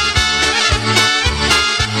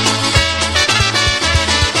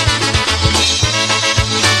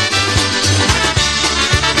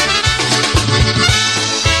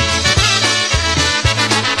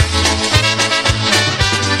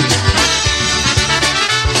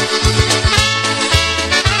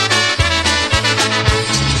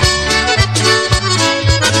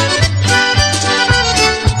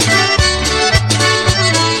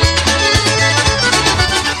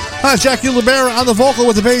 Jackie Libera on the vocal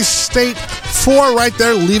with the Bay State 4 right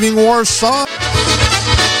there, Leaving Warsaw.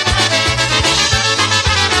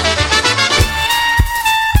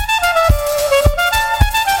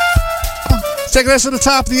 Taking us to the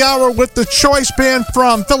top of the hour with the Choice Band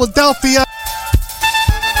from Philadelphia.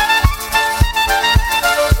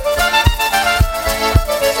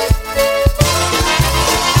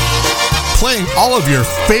 Playing all of your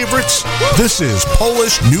favorites. This is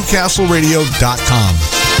PolishNewcastleRadio.com.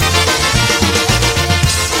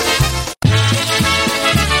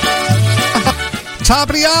 Top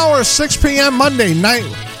of the hour, 6 p.m. Monday night.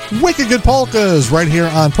 Wicked good polkas right here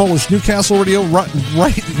on Polish Newcastle Radio right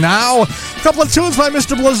now. A couple of tunes by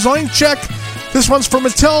Mr. Blazończyk. This one's for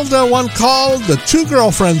Matilda, one called The Two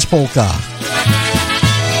Girlfriends Polka.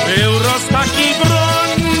 Był roz taki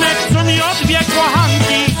bronek, co mi odwie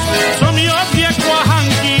kochanki,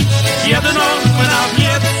 jedną na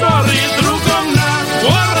wieczory, drugą na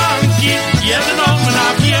poranki, jedną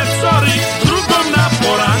na wieczory, drugą na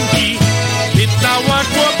poranki. Pytała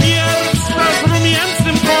go pierwsza z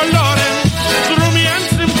rumieńcym kolorem,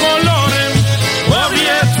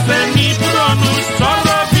 powiedzcie mi, Bronuś, co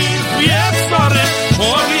robi z wieczorem,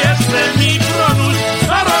 powiedzcie mi, Bronuś,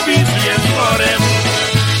 co robi z wieczorem.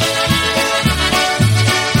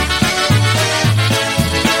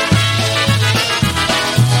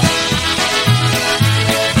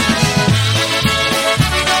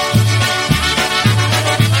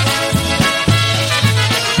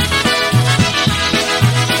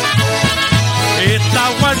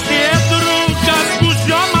 Pytała się druga z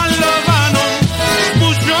buzią malowaną,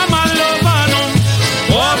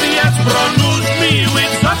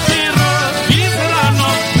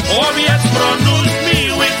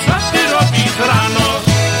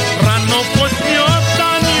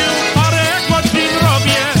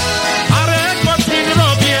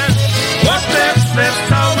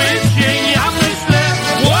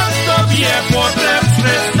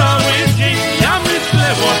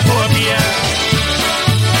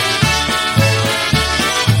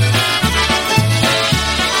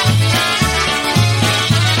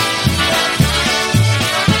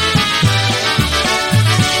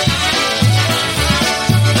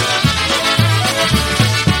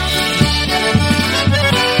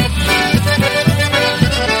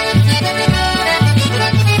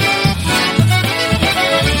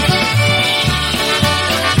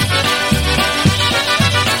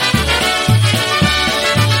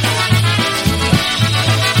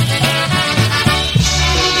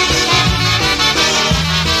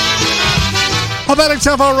 Helvetic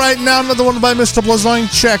Tempo right now, another one by Mr.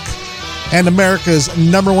 Blazończyk and America's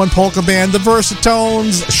 #1 polka band, the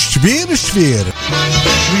Versatones, Świr, Świr.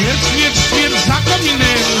 Świr, świr, świr, za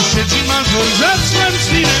kominem siedzi Mazur ze swym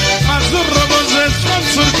synem. Mazurowo ze swą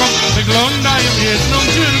córką wyglądają jedną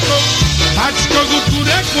dziurką. Patrz kogo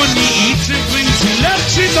kurek kłoni i czy kręci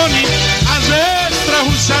leci do nich, a ze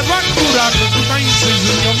strachu siadła kura, kogo tańczy z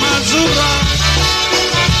nią Mazura.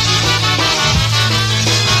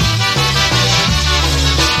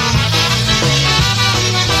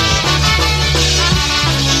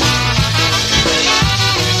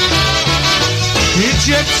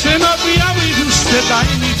 Dziewczyno biały chuste, daj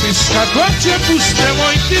mi pyska, kładzie puste,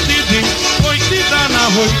 oj ty dydy, oj ty dana,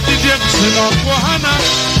 oj ty dziewczyno kochana.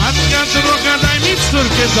 Matka droga, daj mi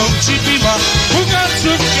córkę, dom ci piwa, puga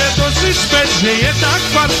córkę, dosyć będzie jedna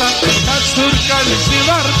kwarta, ta córka nic nie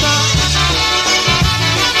warta.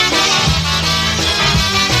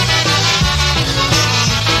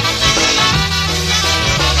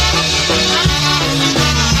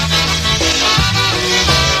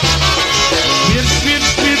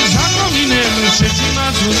 Siedzi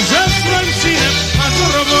Mazur ze swoim synem,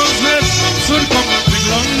 Mazurowo ze swą córką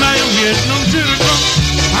wyglądają jedną dziurką.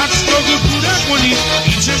 Patrz kogo kura kłoni i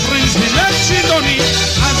czy prędzej leci do nich,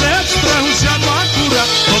 a ze strachu siadła kura,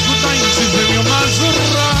 kogo tańczy z nią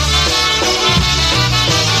Mazura.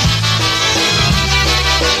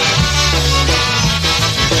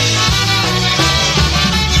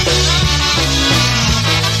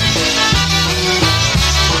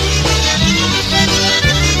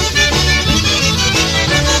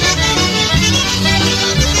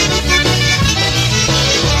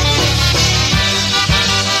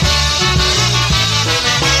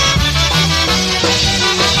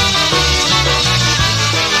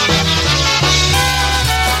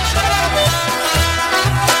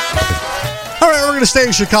 To stay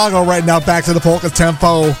in Chicago right now, back to the polka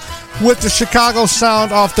tempo with the Chicago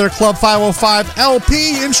sound off their Club 505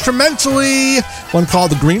 LP, instrumentally, one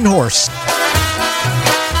called The Green Horse.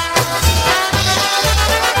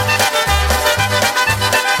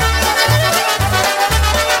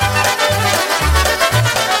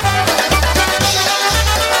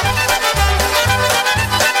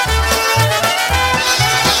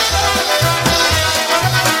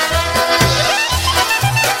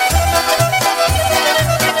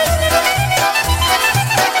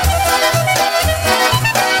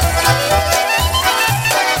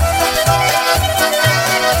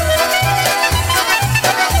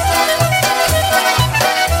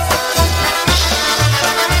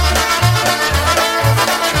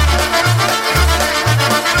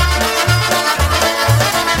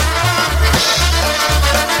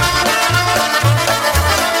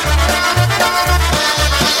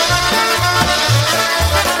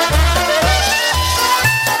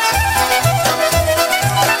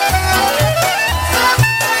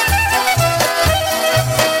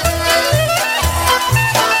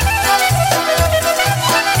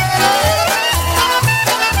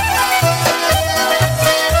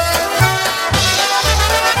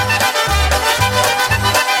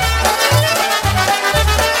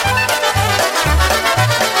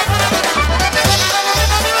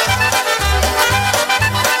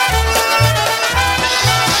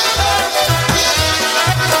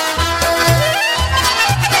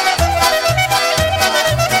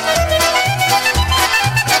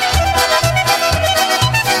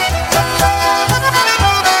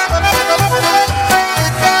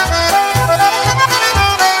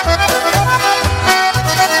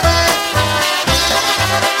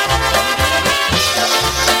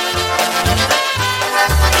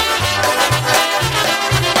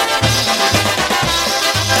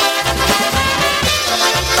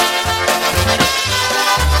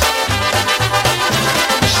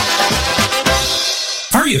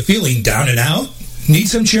 Feeling down and out? Need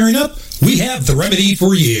some cheering up? We have the remedy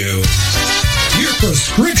for you. Your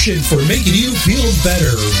prescription for making you feel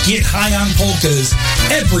better. Get high on polkas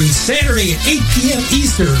every Saturday at 8 p.m.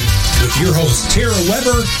 Eastern with your hosts Tara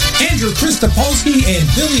Weber, Andrew Christopolsky, and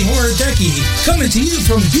Billy Horodecki, coming to you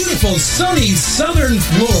from beautiful sunny southern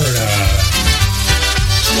Florida.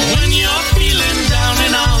 When you're feeling down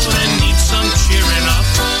and out and need some cheering up,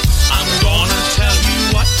 I'm gonna tell you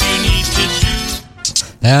what you need to do.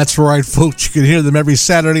 That's right, folks. You can hear them every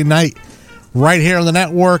Saturday night right here on the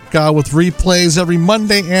network with replays every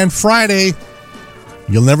Monday and Friday.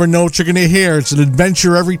 You'll never know what you're going to hear. It's an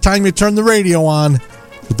adventure every time you turn the radio on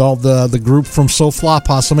with all the group from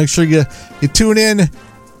Soflapa. So make sure you tune in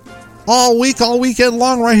all weekend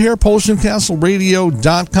long right here at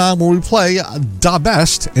PolishNewcastleRadio.com, where we play the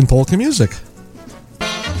best in polka music.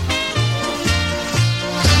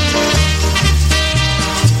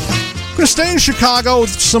 stay in Chicago with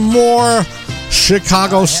some more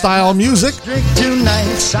Chicago-style music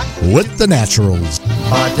with the Naturals.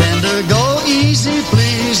 Bartender, go easy,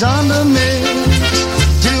 please, on the mix.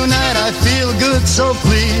 Tonight I feel good, so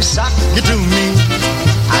please sock it to me.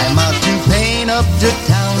 I'm out to paint up the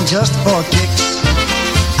town just for kicks.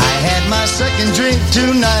 I had my second drink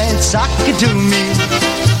tonight, sock it to me.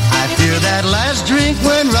 I fear that last drink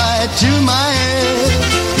went right to my head.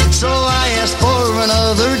 So I asked for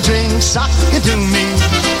another drink, sock it to me.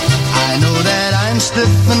 I know that I'm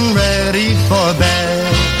stiff and ready for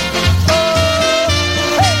bed.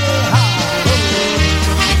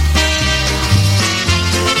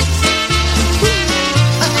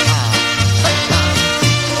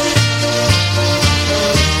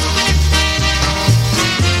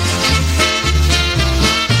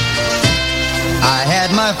 I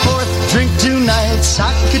had my fourth drink tonight,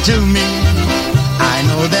 sock it to me. I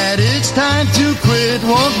know that it's time to quit,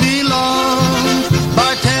 won't be long.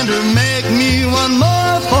 Bartender, make me one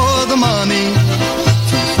more for the money.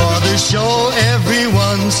 For the show,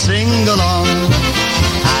 everyone sing along.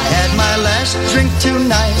 I had my last drink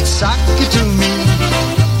tonight, sock it to me.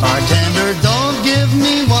 Bartender, don't give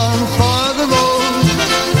me one for the road.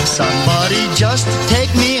 Somebody just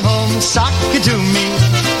take me home, sock it to me.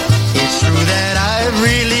 It's true that I've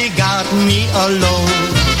really got me a load.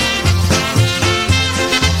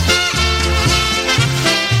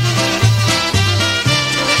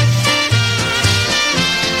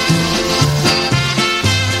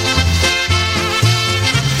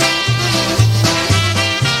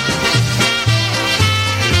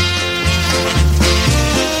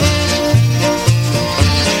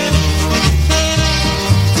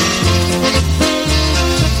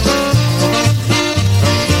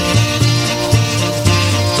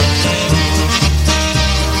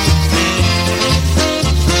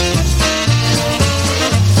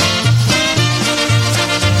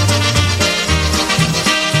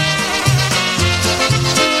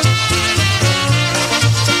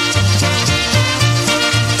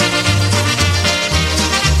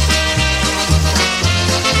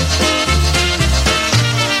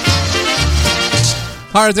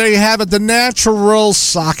 All right, there you have it. The Natural,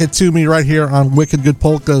 sock it to me right here on Wicked Good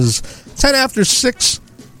Polkas. 10 after 6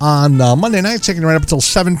 on Monday night, taking it right up until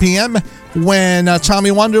 7 p.m. when Tommy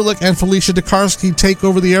Wonderlick and Felicia DeKarski take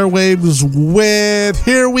over the airwaves with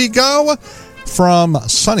Here We Go from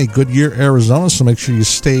sunny Goodyear, Arizona. So make sure you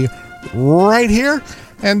stay right here.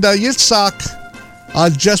 And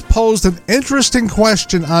Yitzhak just posed an interesting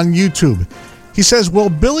question on YouTube. He says, will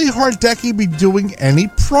Billy Hardecki be doing any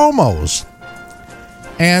promos?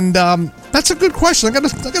 And that's a good question. I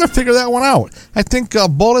gotta figure that one out. I think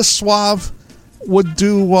Boleslav would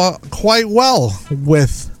do quite well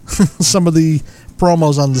with some of the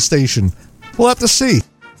promos on the station. We'll have to see.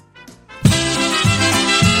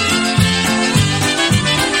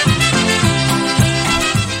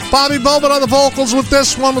 Bobby Bobin on the vocals with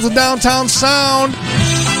this one with the downtown sound.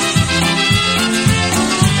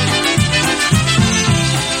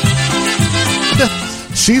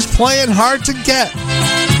 She's playing hard to get. I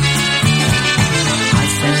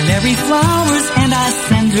send Mary flowers and I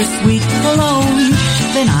send her sweet cologne.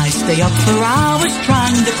 Then I stay up for hours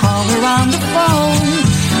trying to call her on the phone.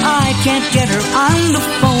 I can't get her on the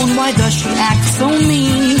phone, why does she act so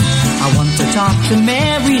mean? I want to talk to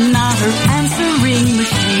Mary, not her answering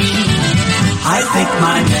machine. I think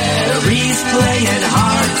my Mary's playing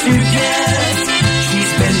hard to get.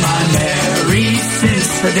 She's been my Mary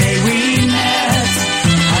since the day we met.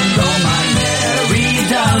 And though my Mary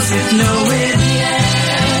doesn't know it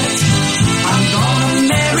yet, I'm gonna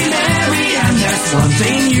marry Mary, and there's one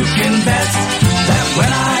thing you can bet, that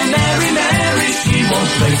when I marry Mary, she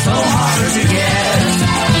won't play so hard to get.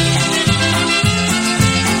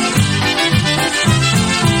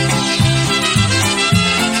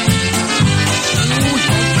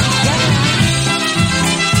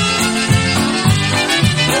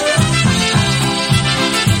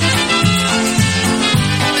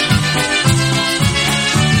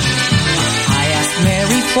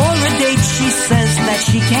 For a date, she says that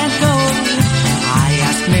she can't go. I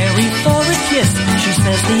ask Mary for a kiss, she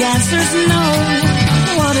says the answer's no.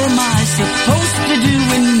 What am I supposed to do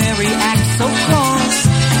when Mary acts so cross?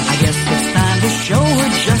 I guess it's time to show her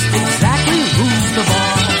just exactly who's the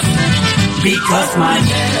boss. Because my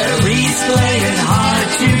Mary's playing hard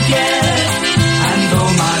to get, and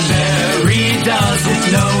though my Mary doesn't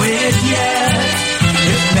know it yet,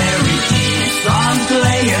 if Mary keeps on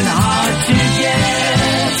playing hard to get,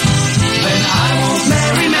 then I won't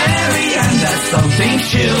marry Mary, and that's something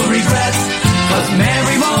she'll regret. 'Cause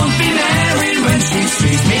Mary won't be married when she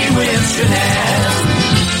sees me with Jeanette.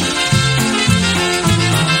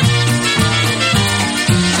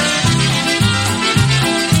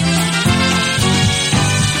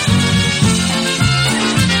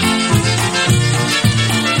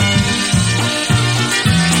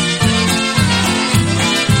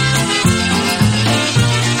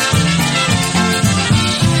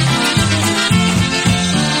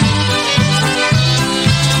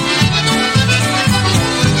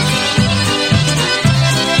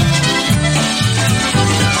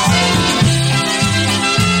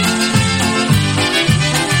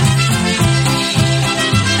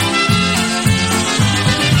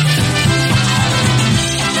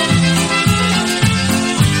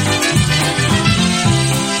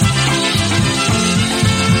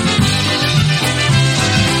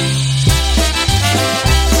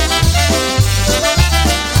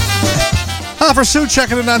 For Sue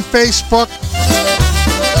checking in on Facebook.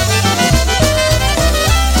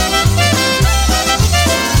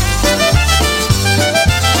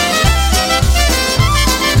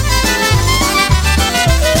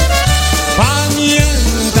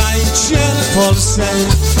 Pamiętajcie w Polsce,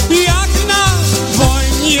 jak na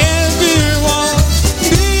wojnie było.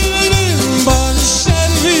 Bylym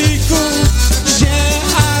bolszewiku, gdzie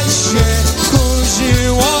a się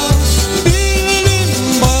kurzyło.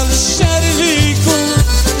 Bylym bolszewiku,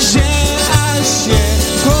 gdzie a się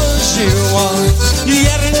kurzyło.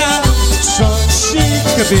 Wierna coś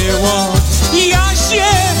było, ja się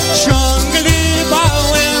ciągle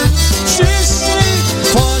bałem. Wszyscy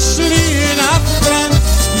poszli na front,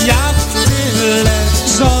 ja w tyle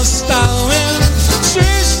zostałem.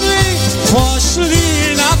 Wszyscy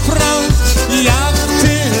poszli na front, ja w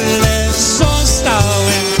tyle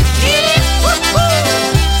zostałem.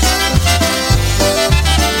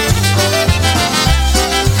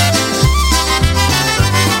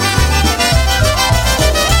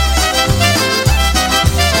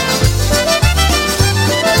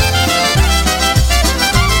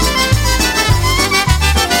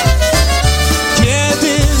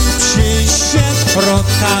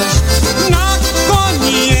 Rotaż na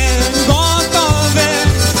konie gotowe,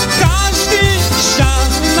 każdy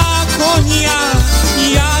siadł na konia,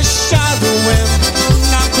 ja siadłem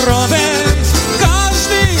na krowę.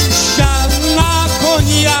 Każdy siadł na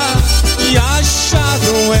konia, ja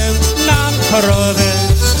siadłem na krowę.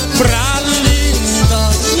 Brali do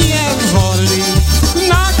niewoli,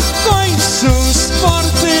 na końcu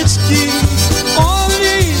sportyczki,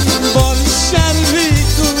 oli bolszewiku.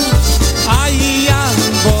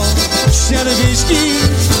 Bolszewiczki,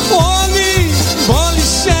 oni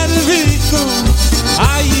bolszewiku,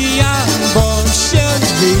 a ja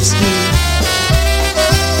bolszewicki.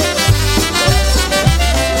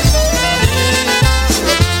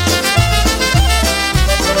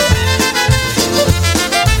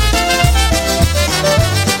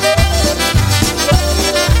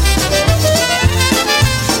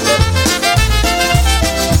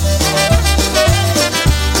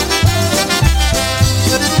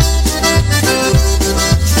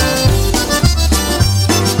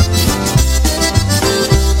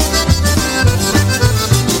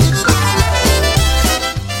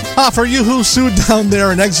 For you who sued down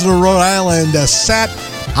there in Exeter, Rhode Island, sat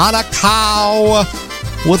on a cow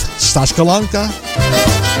with Stashkalanka.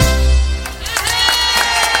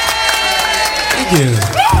 Thank you.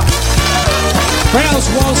 Krause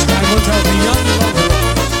Wallstein will tell the young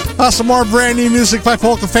lover. Some more brand new music by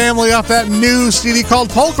Polka Family off that new CD called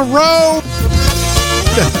Polka Road.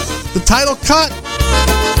 The title cut.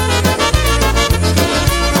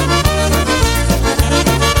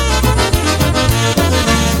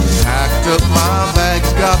 Up my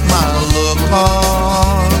bags, got my look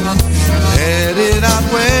on, headed out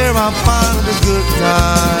where I find a good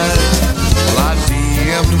time. Well, I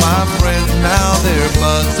DM'd my friends, now they're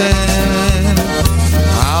buzzing.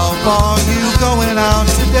 How far you going out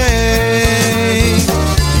today?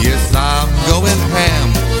 Yes, I'm going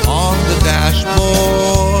ham on the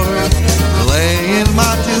dashboard, playing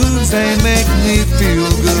my tunes, they make me feel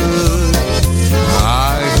good.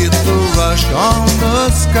 I hit the rush on the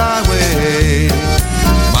skyway,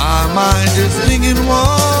 my mind is thinking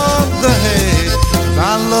what the heck.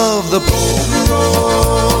 I love the polka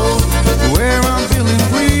road, where I'm feeling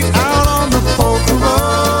free out on the polka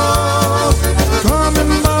road. Come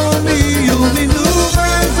and follow me, you'll meet new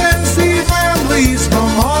friends and see families from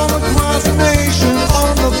all across the nation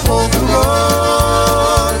on the polka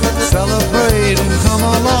road. Celebrate and come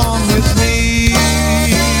along with me.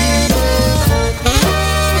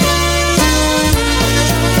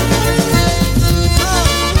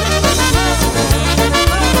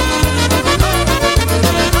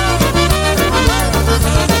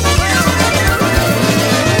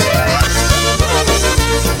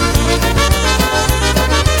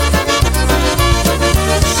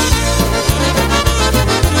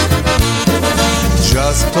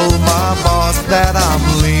 Just told my boss that I'm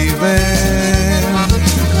leaving,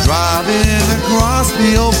 driving across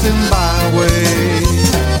the open byway.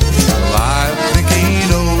 I think he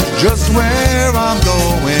knows just where I'm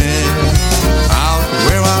going, out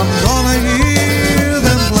where I'm gonna hear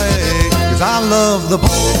them play. 'Cause I love the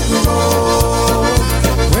polka road,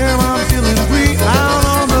 where I'm feeling free out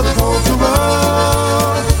on the polka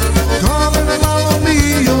road. Come and follow me,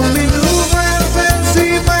 you'll meet new friends and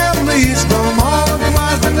see families from all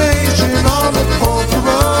across the nation on the polka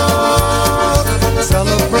road.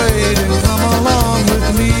 Celebrate and come along with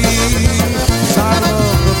me. 'Cause I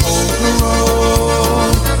love the polka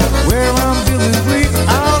road, where I'm feeling free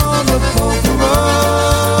out on the polka road.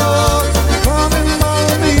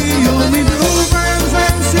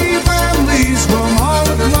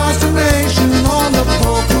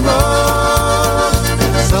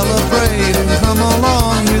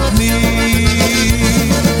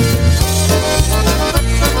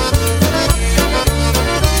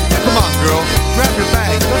 girl. Grab your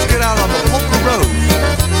bag. Let's get out on the polka road.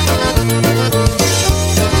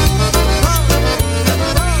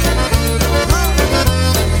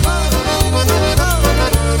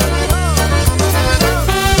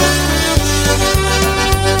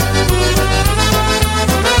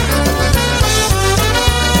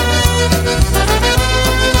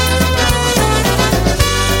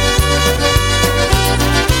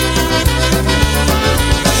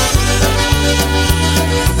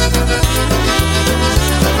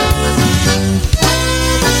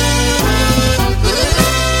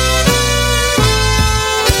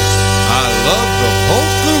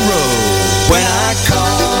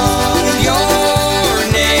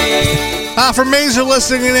 For Mazer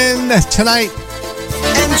listening in tonight,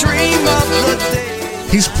 and dream of the day.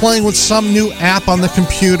 He's playing with some new app on the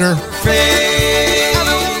computer.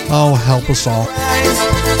 Oh, help us all.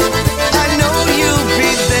 I know you'll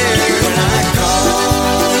be there when I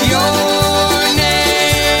call your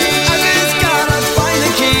name. I just gotta find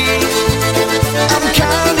the key. I'm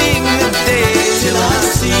counting the days till I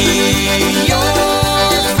see your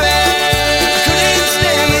face. Couldn't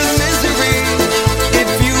stay in misery if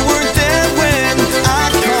you weren't there when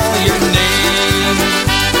I call your name.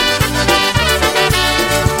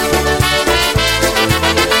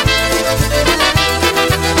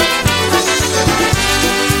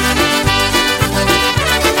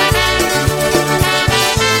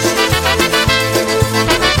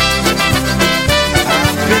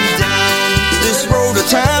 I've been down this road a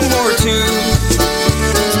time or two.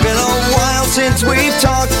 It's been a while since we've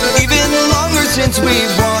talked, even longer since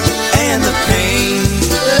we've walked, and the pain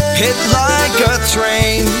hit like a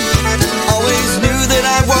train. Always knew that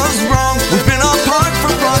I was wrong. We've been apart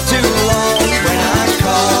for far too long. When I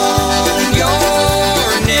call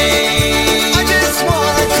your name, I just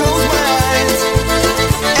wanna close my eyes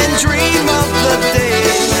and dream of the day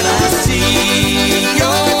when I see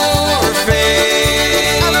your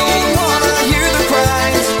face. I don't wanna hear the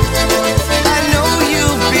cries. I know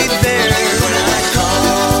you'll be there when I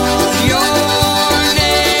call your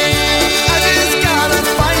name. I just gotta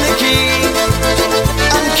find the key.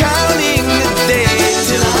 I'm counting the days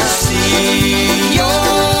till I see your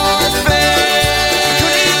face.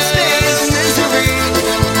 Couldn't stay in misery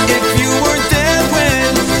if you weren't there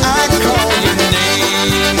when I call your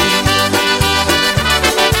name.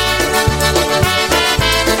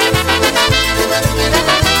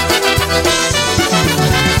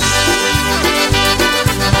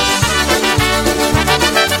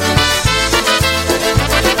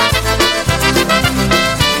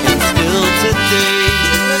 Still today,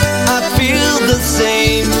 I feel the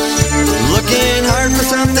same. Looking hard for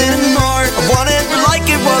something more. I want it like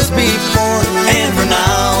it was before. And for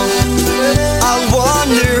now, I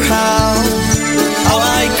wonder how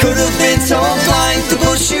I could have been so blind to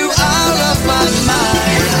push you out of my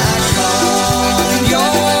mind. I call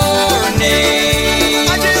your name.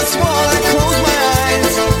 I just wanna close my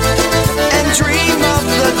eyes and dream of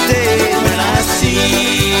the day when I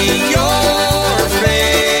see your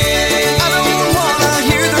face. I don't wanna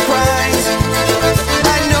hear the cries.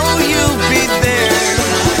 I know you'll be there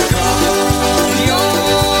when I call your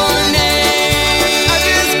name. I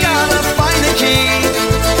just gotta find the key.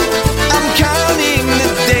 I'm counting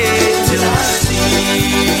the days till I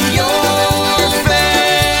see your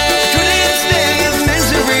face. Couldn't stay in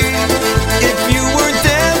misery if you weren't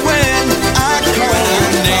there when I call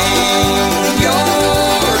your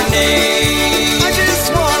name. I just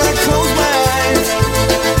wanna close my eyes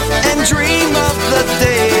and dream of the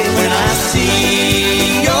day when I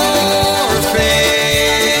see your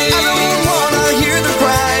face. I don't wanna hear the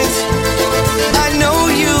cries. I know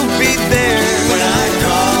you'll be there when I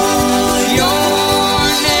call your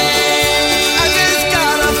name. I just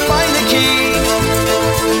gotta find the key.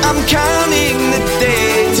 I'm counting the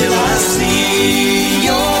days till I see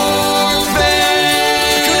your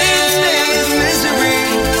face. Couldn't stay in misery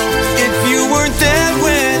if you weren't there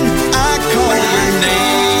when I call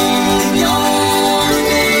your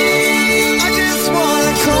name. I just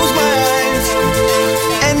wanna close my eyes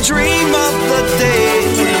and dream of the day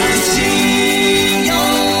when I see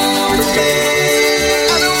your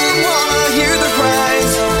face. I don't wanna hear the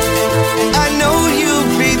cries. I know you'll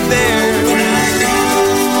be there when I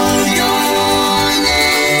call your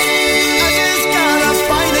name. I just gotta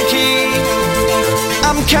find the key.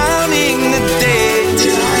 I'm counting the days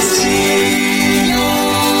till I see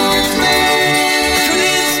your face.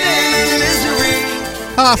 Couldn't stand in misery.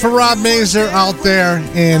 For Rob Mazer out there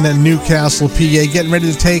in Newcastle, PA, getting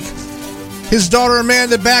ready to take his daughter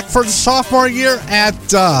Amanda back for the sophomore year at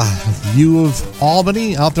U of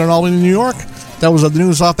Albany, out there in Albany, New York. That was the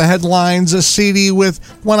news off the headlines, a CD with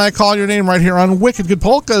When I Call Your Name right here on Wicked Good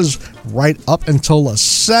Polkas, right up until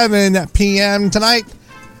 7 p.m. tonight.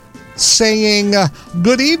 Saying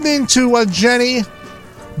good evening to Jenny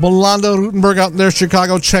Bolanda Rutenberg out there in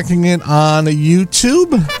Chicago, checking in on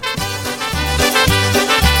YouTube.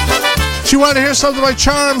 She wanted to hear something by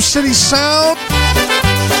Charm City Sound.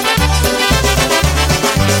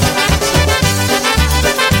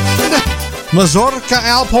 Mazurka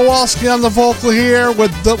Al Powalski on the vocal here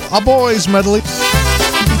with the boys medley.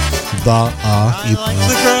 I like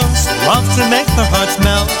the girls, love to make their hearts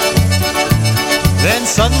melt. Then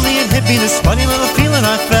suddenly it hit me, this funny little feeling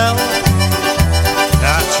I felt.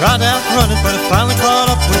 I tried to outrun it, but it finally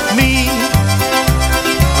caught up with me.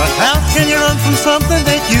 But how can you run from something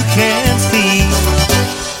that you can't see?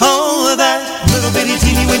 Oh, that little bitty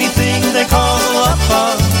teeny weeny thing they call love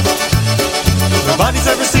bug. Nobody's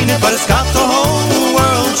ever seen it, but it's got the whole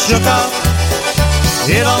world shook up.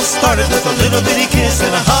 It all started with a little bitty kiss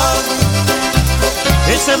and a hug.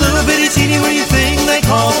 It's a little bitty teeny weeny thing they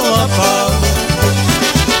call love bug.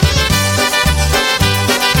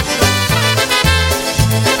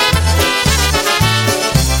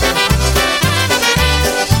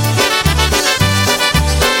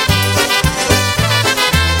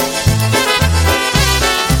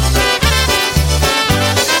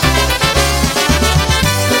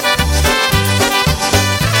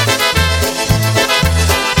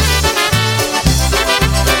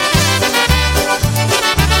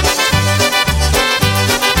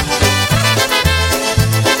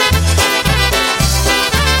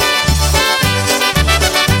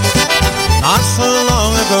 Not so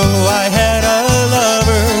long ago I had a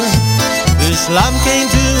lover. This love came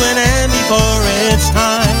to an end before its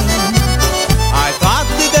time. I thought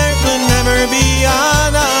that there could never be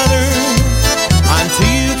another,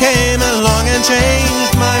 until you came along and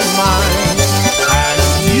changed my mind. And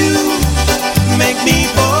you make me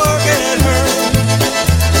forget her.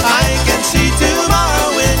 I can see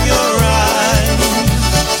tomorrow in your eyes.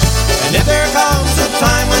 And if there comes a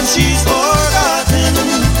time when she's forgotten,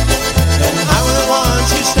 then I will want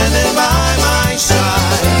you standing by my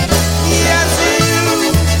side. Yes,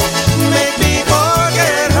 you make me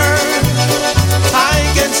forget her. I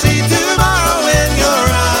can see tomorrow in your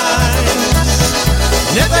eyes.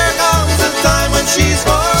 And if there comes a time when she's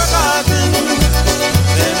forgotten,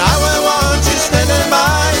 then I will want you standing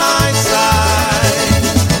by my side.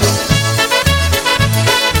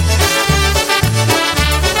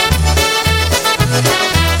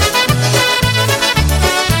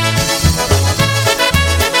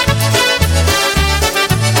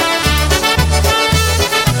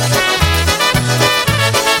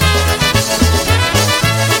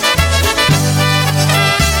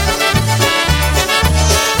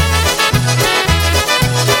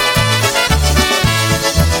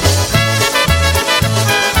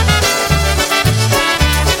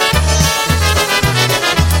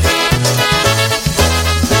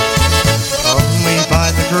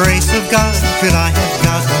 God, could I have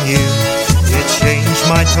gotten you? It changed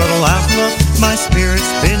my total outlook, my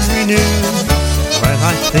spirit's been renewed. When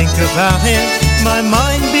I think about it, my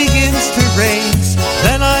mind begins to race.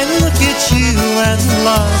 Then I look at you and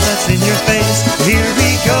love that's in your face. Here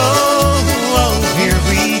we go, oh, here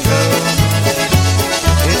we go.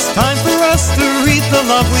 It's time for us to reap the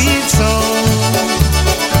love we've sown.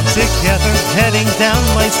 Together heading down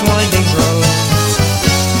life's winding road.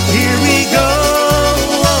 Here we go.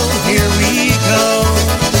 Here we go.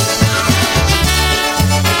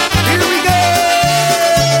 Here we go.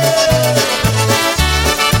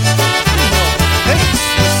 Thanks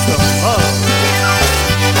for some love.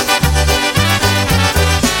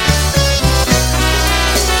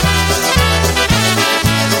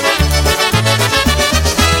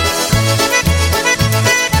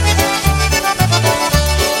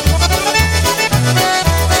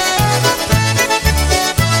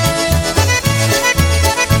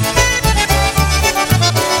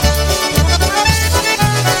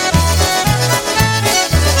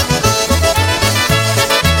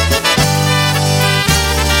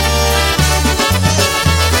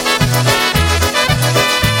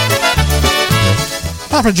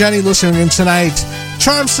 For Jenny listening in tonight,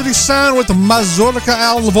 Charm City Sound with the Mazurka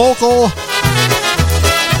Al vocal.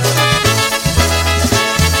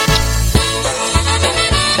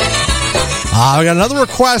 We got another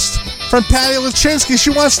request from Patty Lachinsky.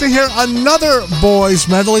 She wants to hear another boys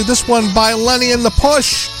medley, this one by Lenny and the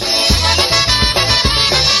Push.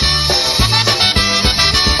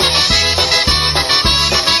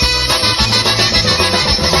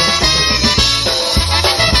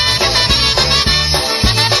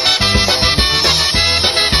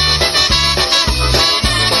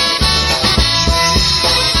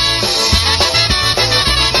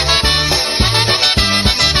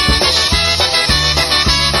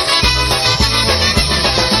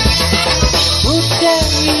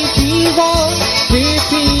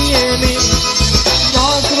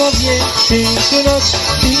 piękną noc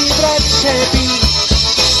i brać się pić.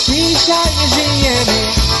 Dzisiaj żyjemy,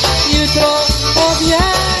 jutro powie.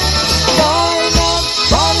 Daj nam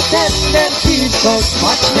bartender piwko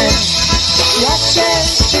smaczne. Ja chcę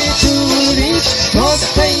przytulić do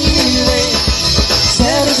swej miłej.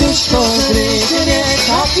 Serduszko drgnie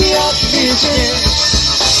tak jak wiśnie.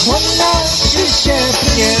 Ona się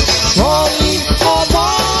pnie swoim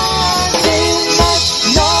obawy.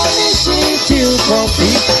 Na myśli tylko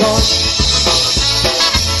piwko.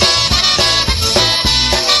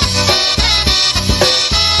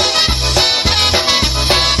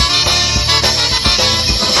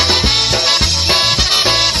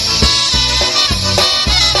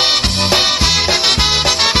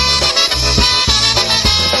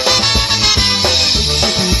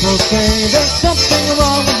 Say there's something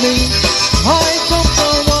wrong with me. I don't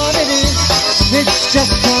know what it is. It's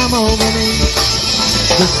just come over me.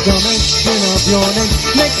 Just the mention of your name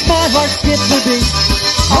makes my heart skip a beat.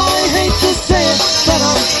 I hate to say it, but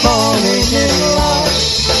I'm falling in love.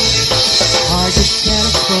 I just can't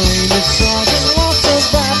explain this sudden loss of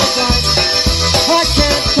appetite. I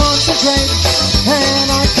can't concentrate and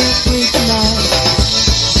I can't sleep tonight.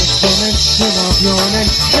 Just the mention of your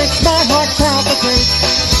name makes my heart palpitate.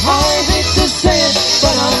 I hate to say it,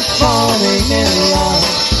 but I'm falling in love.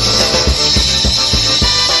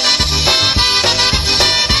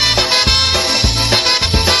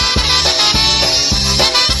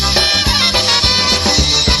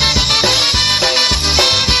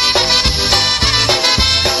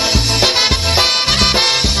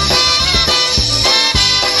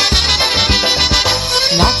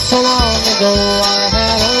 Not so long ago I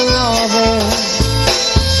had a lover.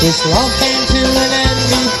 This love came to an end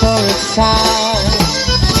before its time.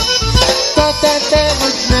 Thought that there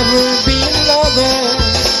would never be another,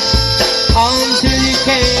 until you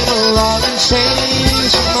came along and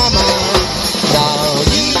changed my mind. Now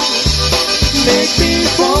you make me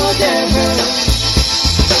forget her.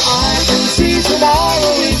 I can see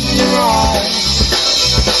tomorrow in your eyes.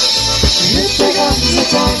 You pick up the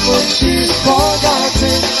time when she's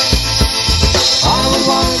forgotten. I would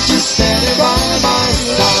want you standing by my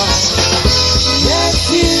side. Yes,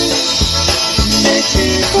 you make me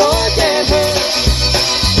forget her.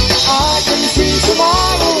 I can see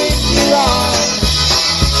tomorrow in your eyes.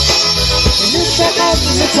 And if that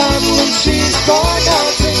comes the time when she's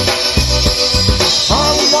forgotten, I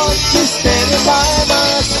would want you standing by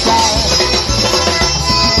my side.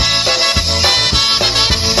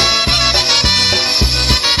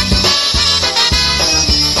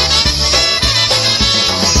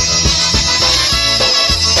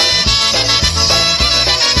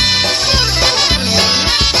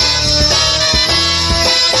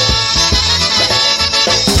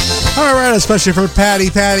 All right, especially for Patty.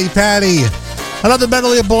 Another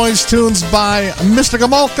medley of boys' tunes by Mr.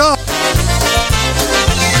 Gamolka.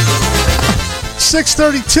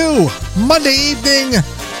 6:32, Monday evening.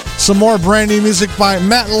 Some more brand new music by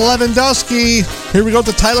Matt Lewandowski. Here we go,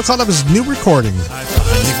 the title card of his new recording. I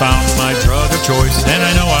finally found my drug of choice, and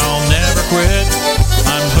I know I'll never quit.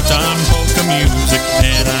 I'm hooked on polka music,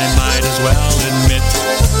 and I might as well admit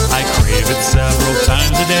I crave it several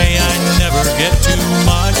times a day. I never get too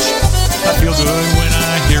much. I feel good when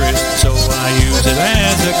I hear it, so I use it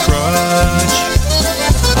as a crutch.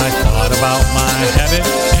 I thought about my habit,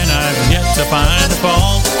 and I've yet to find a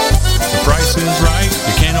fault. The price is right,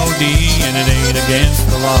 you can't OD, and it ain't against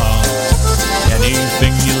the law.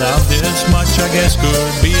 Anything you love this much, I guess,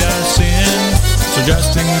 could be a sin. So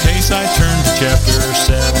just in case, I turn to chapter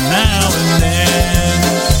 7 now and then.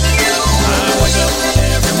 I wake up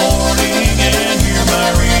every morning and hear my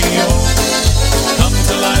radio come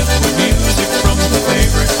to life with music from the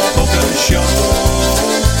favorite polka show.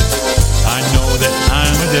 I know that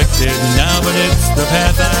I'm addicted now, but it's the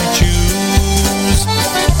path I choose.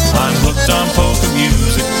 I'm hooked on polka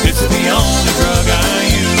music, it's the only drug I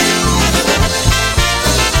use.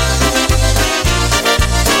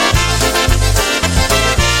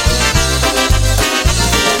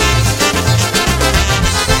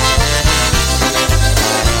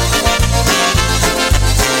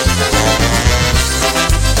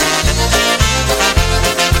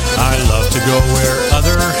 Go where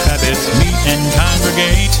other habits meet and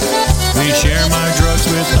congregate. We share my drugs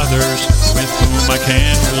with others with whom I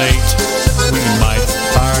can relate. We might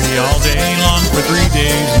party all day long for 3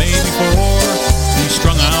 days, maybe 4. Be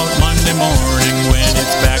strung out Monday morning when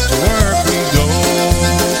it's back to work we go.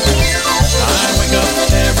 I wake up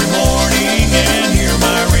every morning and hear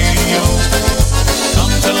my radio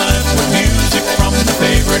come to life with music from the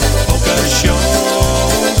favorite polka show.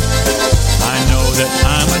 I know that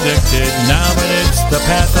I'm addicted now, but it's the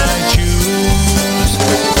path I choose.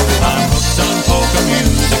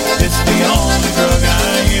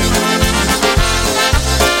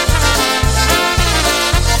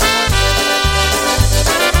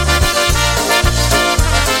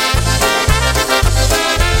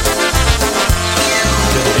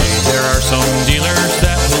 some dealers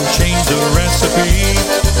that will change the recipe,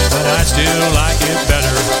 but I still like it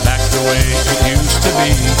better back the way it used to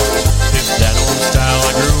be. If that old style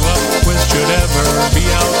I grew up with should ever be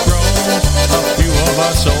outgrown, a few of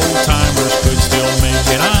us old timers could still make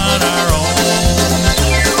it on our own.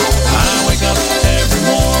 I wake up every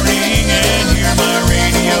morning and hear my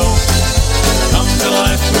radio come to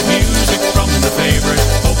life with music from the favorite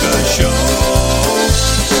polka show.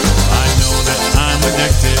 I know that I'm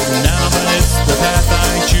addicted now, but it's the path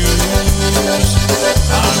I choose.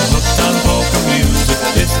 I'm hooked on polka music,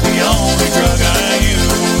 it's the only drug I use.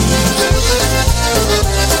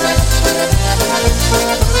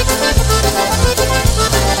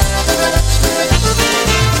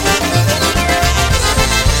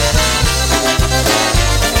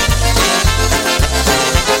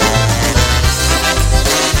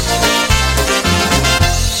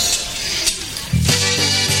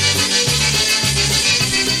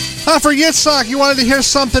 For Yitzhak, you wanted to hear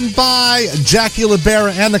something by Jackie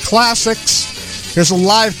Libera and the Classics. Here's a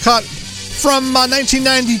live cut from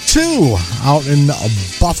 1992 out in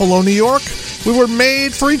Buffalo, New York. We were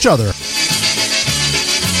made for each other.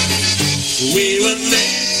 We were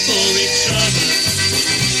made for each other.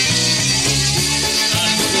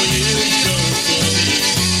 I'm for you, you're for me.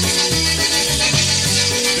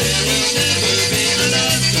 There will never be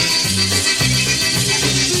another.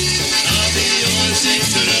 I'll be yours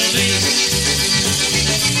eternally.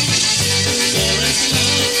 For as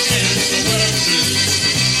long as the world turns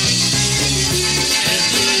and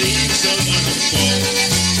the leaves of autumn fall,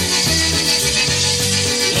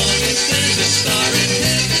 long as there's a star in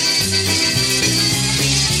heaven,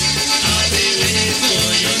 I'll be waiting for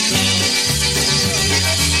your call.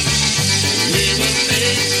 We were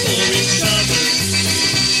made for each other.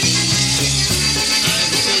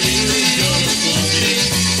 I'm for you, you're for me.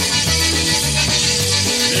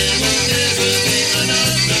 There will never be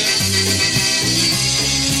another.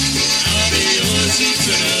 I'll be yours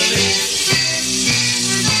eternally.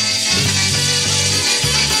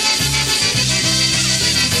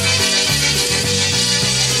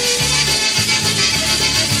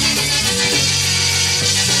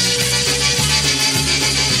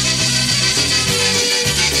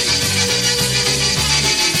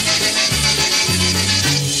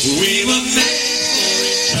 We were made for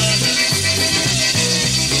each other.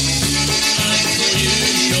 I'm for you,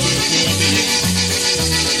 you're for me.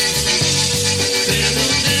 There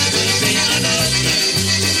will never be another.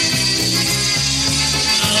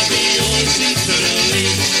 I'll be yours eternally.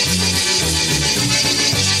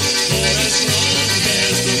 For as long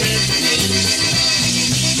as the wind blows,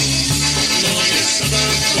 long as summer,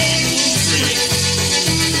 fall, or spring,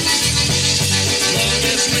 long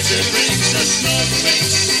as winter brings us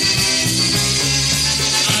snowflakes,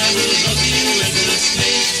 I will love you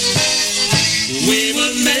endlessly. We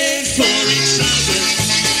were made for each other.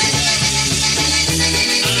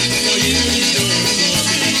 I'm for you, you're for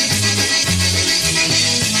me.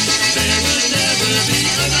 There will never be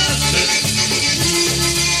another.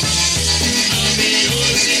 I'll be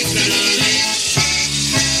yours eternally.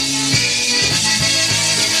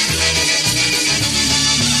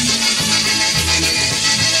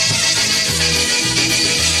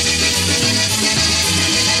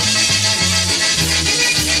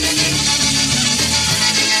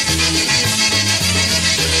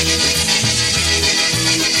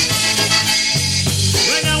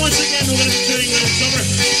 Right now, once again, we're going to be doing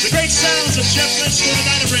the great sounds of Jeff Lindstrom and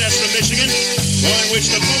Ida Brass from Michigan, on which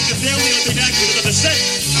the Polka family will be back with another set,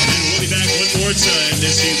 and we'll be back one more time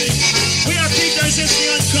this evening. We are Pete Darzinski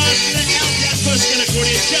on consonant, Al Gatfusk on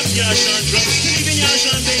accordion, Jeff Yash on drums, Timmy Vinyage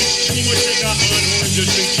on bass, Jimmy Morseka on horns,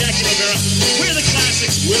 and Jackie Libera. We're the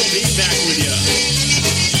Classics. We'll be back with you.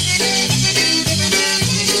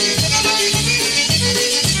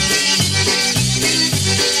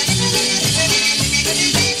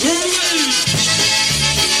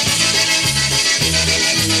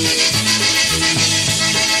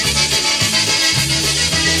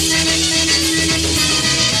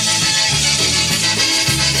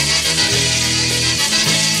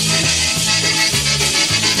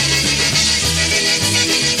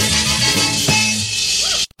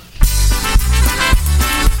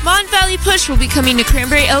 Push will be coming to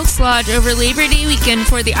Cranberry Elks Lodge over Labor Day weekend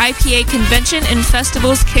for the IPA Convention and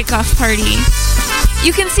Festival's kickoff party.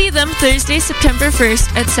 You can see them Thursday, September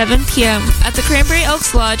 1st at 7 p.m. at the Cranberry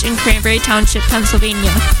Elks Lodge in Cranberry Township,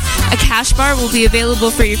 Pennsylvania. A cash bar will be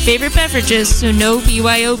available for your favorite beverages, so no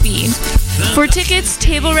BYOB. For tickets,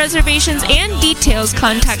 table reservations, and details,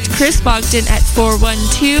 contact Chris Bogdan at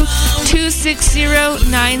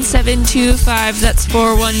 412-260-9725. That's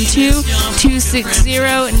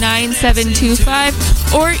 412-260-9725.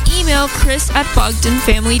 Or email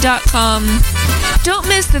chris@bogdanfamily.com. Don't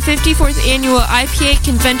miss the 54th Annual IPA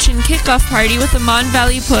Convention Kickoff Party with the Mon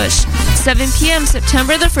Valley Push. 7 p.m.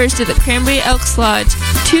 September the 1st at the Cranberry Elks Lodge,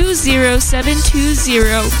 20720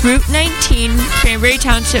 Route 19, Cranberry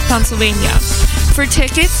Township, Pennsylvania. For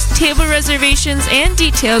tickets, table reservations, and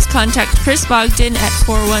details, contact Chris Bogdan at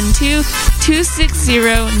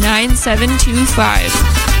 412-260-9725.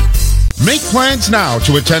 Make plans now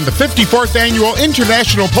to attend the 54th Annual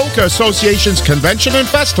International Polka Association's Convention and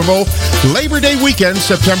Festival, Labor Day weekend,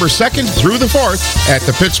 September 2nd through the 4th, at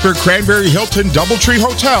the Pittsburgh Cranberry Hilton Doubletree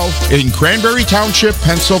Hotel in Cranberry Township,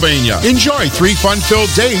 Pennsylvania. Enjoy 3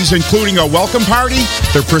 fun-filled days, including a welcome party,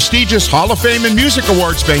 the prestigious Hall of Fame and Music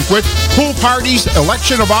Awards banquet, pool parties,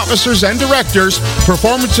 election of officers and directors,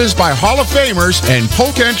 performances by Hall of Famers, and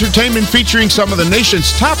polka entertainment featuring some of the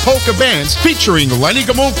nation's top polka bands, featuring Lenny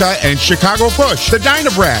Gomulka and Chicago Push, the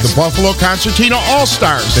Dynabrass, the Buffalo Concertina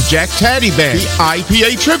All-Stars, the Jack Taddy Band, the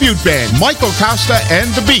IPA Tribute Band, Michael Costa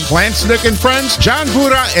and the Beat, Lansnick and Friends, John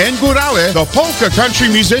Gura and Gurale, the Polka Country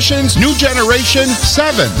Musicians, New Generation,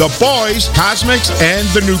 7, the Boys, Cosmics, and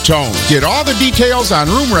the New Tone. Get all the details on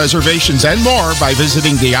room reservations and more by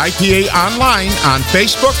visiting the IPA online on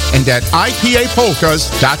Facebook and at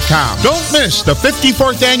IPAPolkas.com. Don't miss the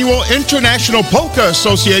 54th Annual International Polka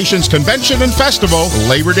Association's Convention and Festival,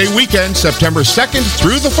 Labor Day weekend, September 2nd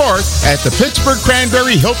through the 4th at the Pittsburgh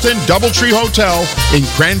Cranberry Hilton Doubletree Hotel in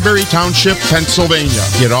Cranberry Township, Pennsylvania.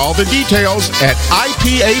 Get all the details at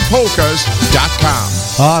IPAPolkas.com.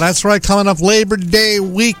 Oh, that's right. Coming up Labor Day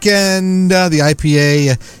weekend, the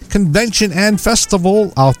IPA Convention and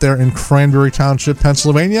Festival out there in Cranberry Township,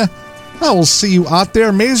 Pennsylvania. I will see you out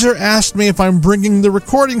there. Mazer asked me if I'm bringing the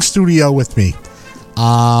recording studio with me.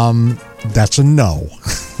 That's a no.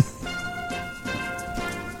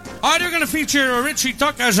 All right, we're going to feature Richie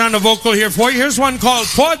Tokas on the vocal here for you. Here's one called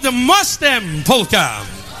Pod Mostem Polka.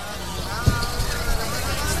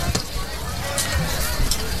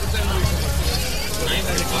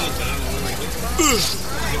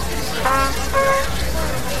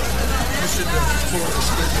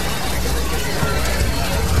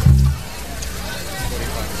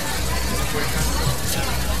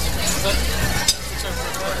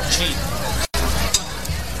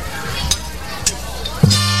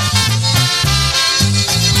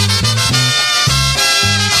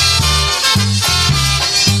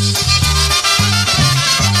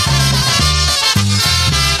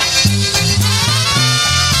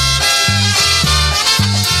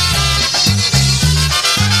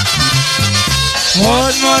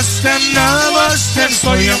 Pod mostem, na mostem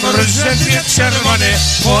stoją róże dwie czerwone.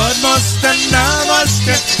 Pod mostem, na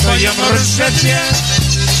mostem stoją róże dwie.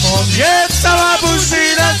 Obiecała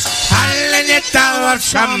buzinać, ale nie dała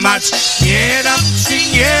wszamać. Nie dam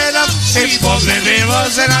ci powiem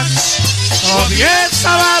wywozenać.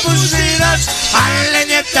 Obiecała buzinać, ale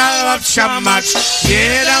nie dała wszamać.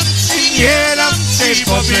 Nie dam ci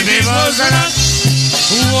powiem wywozenać.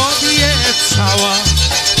 Obiecała,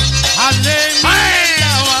 ale nie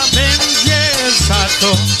dała, będzie za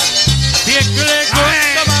to. Piekle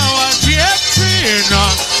gotowała dziewczyna,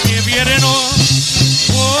 niewierno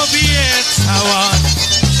obiecała,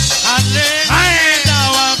 ale nie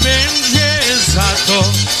dała, będzie za to.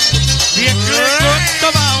 Piekle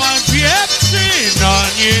gotowała dziewczyna,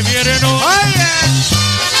 niewierno.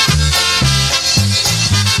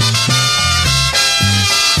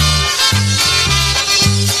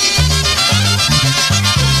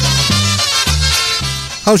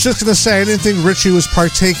 I was just going to say, I didn't think Richie was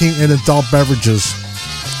partaking in adult beverages.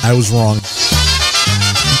 I was wrong.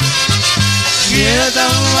 Nie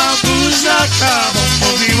dała buzaka, bo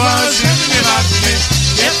mówiła, że mnie ładnie.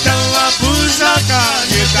 Nie dała buzaka,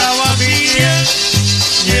 nie dała mi nie.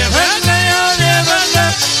 Nie będę, ja nie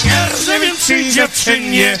będę, nie rozumiem przy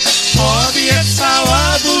dziewczynie.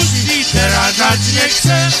 Obiecała buzi, teraz dać nie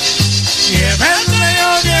chcę. Nie będę,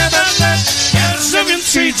 ja nie będę, nie rozumiem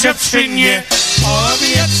przy dziewczynie.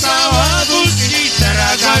 Obiecała buzi,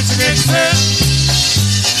 teraz dać nie chcę.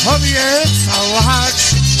 Obiecała,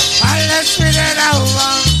 ale mi nie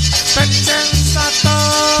dała. Będzie za to,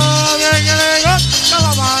 nie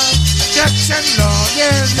gotowała. Dziewczyno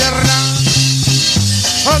niewierna.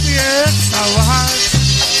 Obiecała,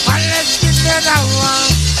 ale mi nie dała.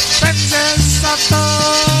 będzie za to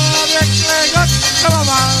wieklego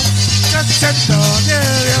domowa, że się to nie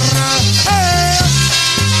wierna.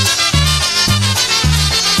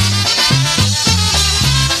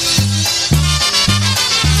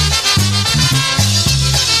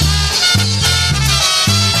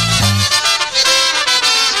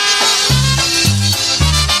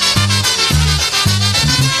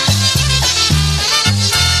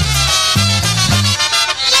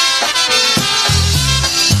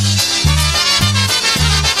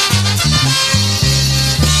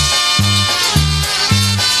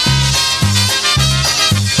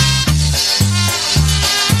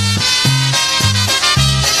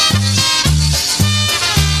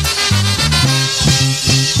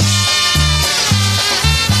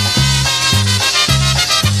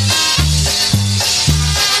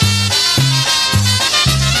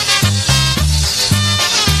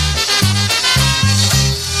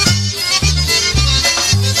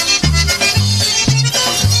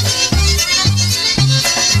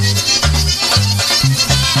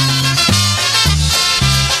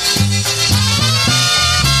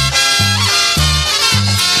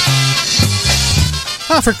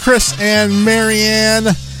 For Chris and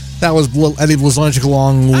Marianne, that was Eddie Blazonczyk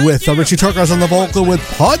along with Richie Torkos on the vocal with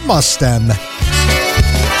Podmasten.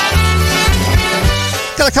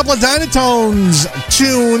 Got a couple of Dynatones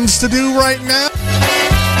tunes to do right now.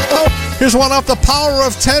 Oh, here's one off the Power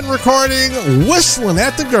of 10 recording, Whistling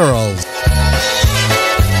at the Girls.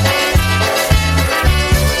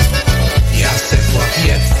 Ja se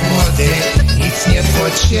chłopiec młody, nic nie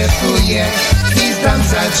potrzebuję, gwizdam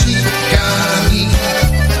za dzikami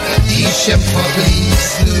i się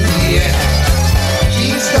podlizuję.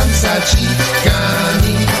 Gwizdam za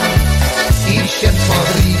dzikami i się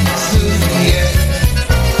podlizuję.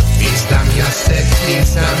 Gwizdam, ja se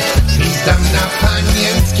gwizdam na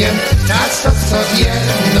panienkiem, ta co sobie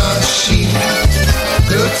nosi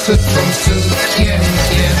krótką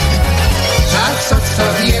sukienkę. Ta co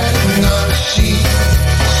sobie nosi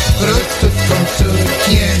krótką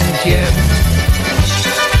sukienkę.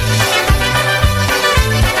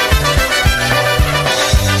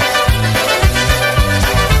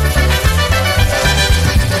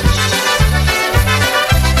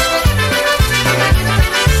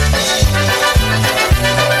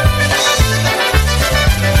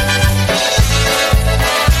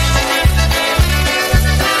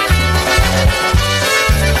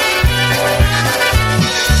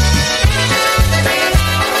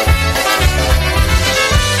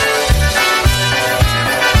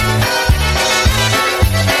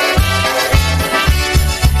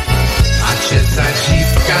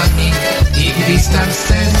 Gwizdam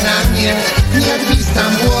se na mnie, nie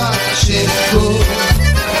gwizdam łoczyku,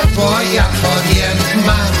 bo ja powiem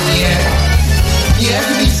mamie. Nie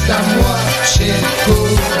gwizdam łoczyku,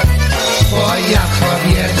 bo ja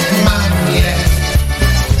powiem mamie.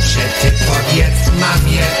 Że ty powiedz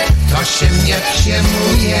mamie, to się mnie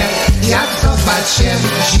przejmuje. Jak zobaczę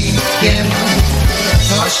dzikiem,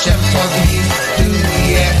 to się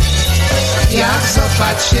podlistuje. Jak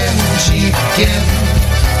zobaczę dzikiem,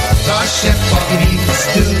 to się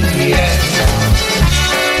pogwistuje.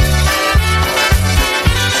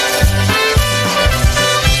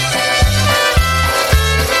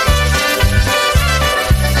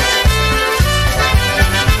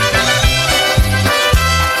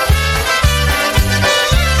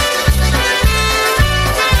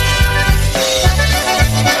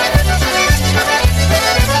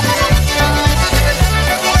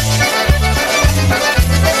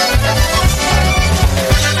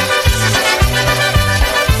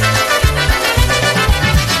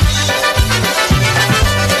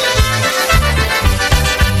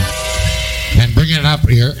 Up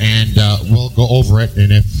here and we'll go over it,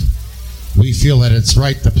 and if we feel that it's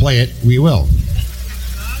right to play it, we will.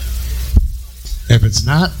 If it's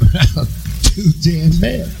not, too damn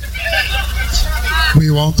bad, we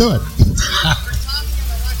won't do it.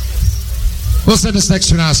 We'll send this next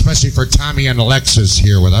one out especially for Tommy and Alexis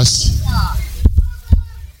here with us.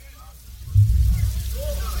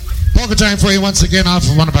 Polka time for you once again off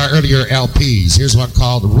of one of our earlier LPs. Here's one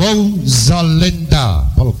called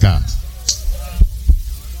Rosalinda Polka.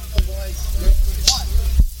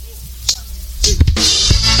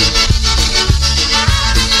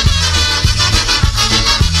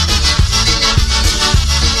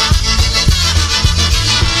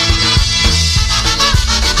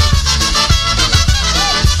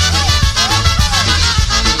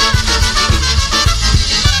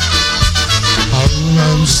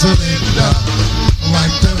 Rosalinda, why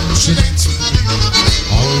don't you dance with me?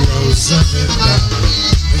 Oh, Rosalinda,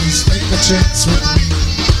 please take a chance with me.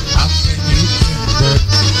 How can you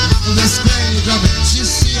get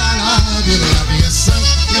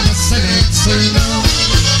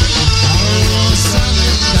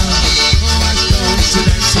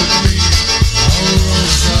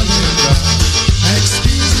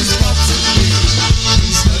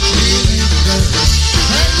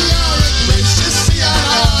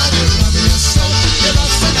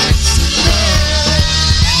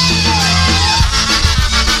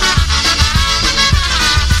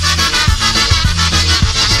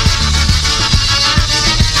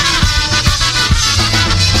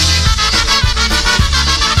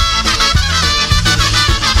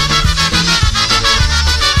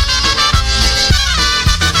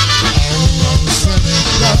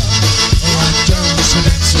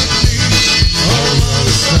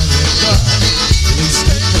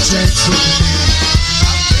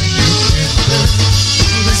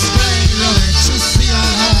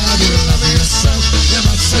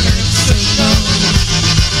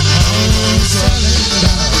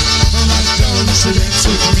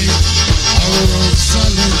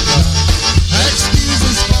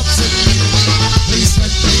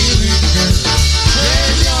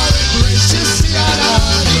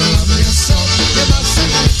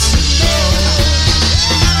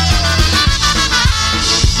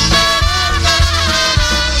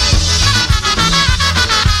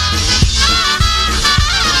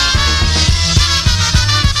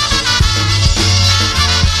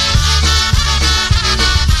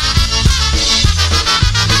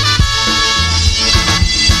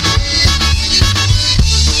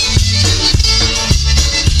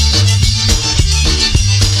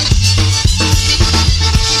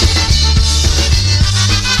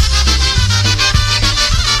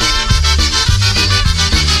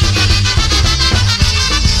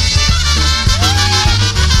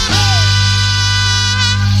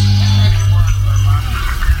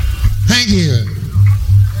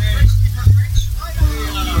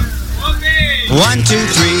 1, 2,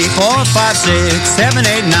 3, 4, 5, 6, 7,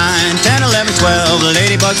 8, 9, 10, 11, 12. The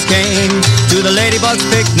ladybugs came to the ladybugs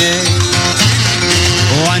picnic.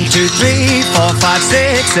 1, 2, 3, 4, 5,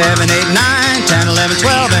 6, 7, 8, 9, 10, 11,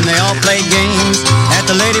 12. And they all played games at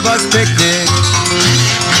the ladybugs picnic.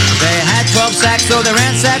 They had 12 sacks, so they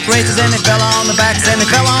ran sack races, and they fell on the backs and they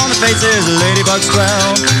fell on the faces. The ladybugs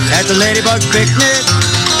 12 at the ladybugs picnic.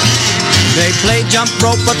 They played jump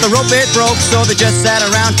rope, but the rope it broke, so they just sat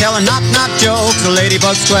around telling knock-knock jokes. The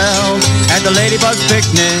ladybugs 12 at the ladybugs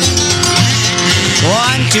picnic.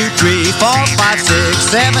 1, 2, 3, 4, 5, 6,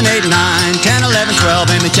 7, 8, 9, 10, 11, 12,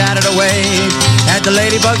 and they chatted away at the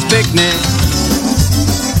ladybugs picnic.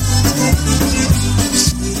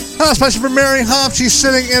 Especially for Mary Hump, she's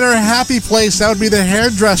sitting in her happy place. That would be the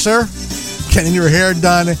hairdresser, getting your hair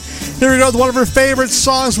done. Here we go with one of her favorite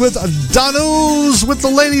songs with Danusz with the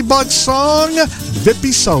Ladybug song,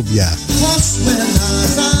 Vypij sobie.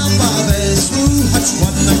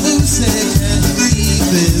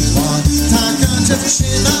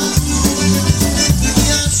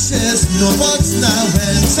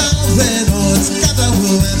 Poznałem całe noc,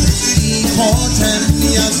 gadałem i potem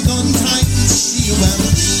ja stąd tańczyłem.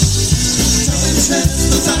 Chciałem się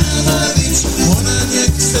to zabawić, ona nie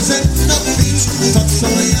chce ze mną pić. To co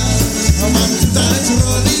ja mam tutaj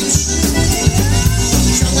zrobić?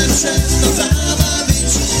 Chciałem się to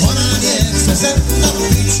zabawić, ona nie chce ze mną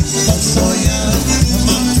pić. To co ja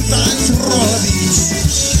mam tutaj zrobić?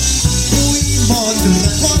 Mój mądry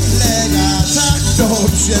kolega tak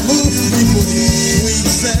dobrze mówi,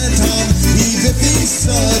 pójdź tam i wypij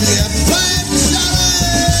sobie pęczale.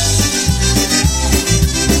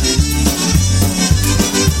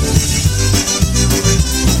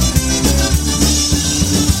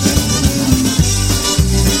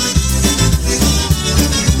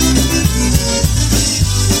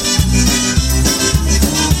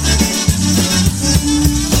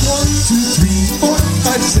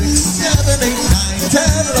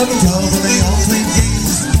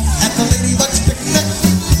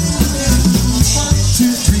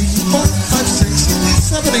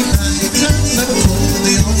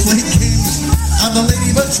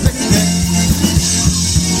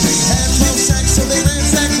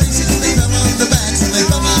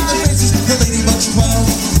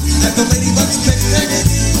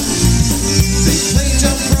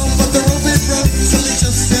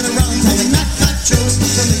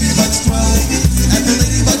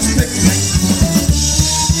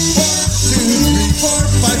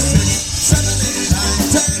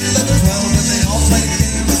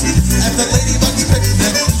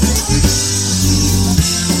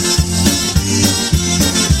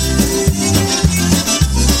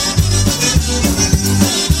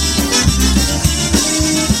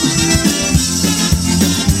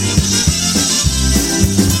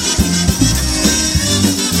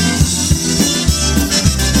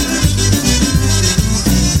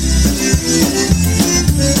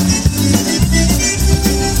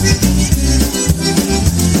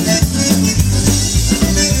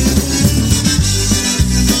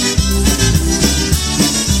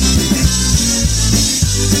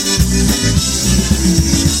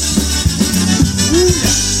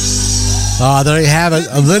 There you have it.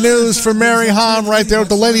 The news for Mary Hom right there with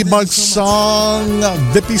the Ladybug song,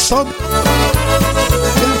 Vypij sobie.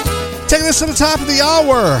 Taking us to the top of the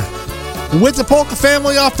hour with the Polka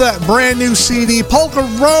family off that brand new CD, Polka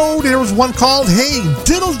Road. Here was one called Hey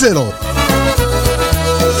Diddle Diddle.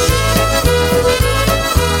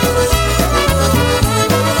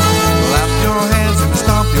 Clap your hands and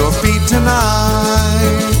stomp your feet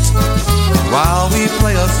tonight while we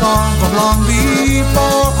play a song from long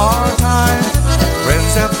before our time.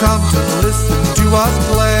 Friends have come to listen to us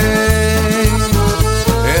play.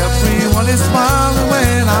 Everyone is smiling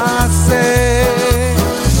when I say,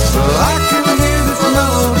 I can hear this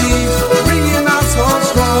melody ringing out so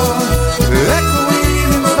strong,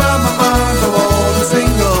 echoing inside my mind. I want to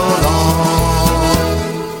sing along.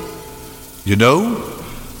 You know,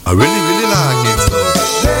 I really, really like it. So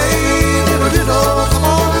hey, diddle diddle, come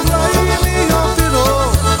on and play me your diddle.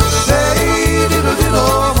 Hey, diddle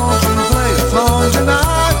diddle, won't you play a song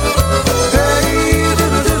tonight? Hey,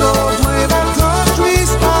 diddle diddle, play that country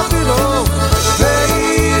style diddle.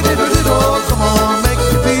 Hey, diddle diddle, come on, make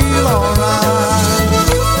me feel alright.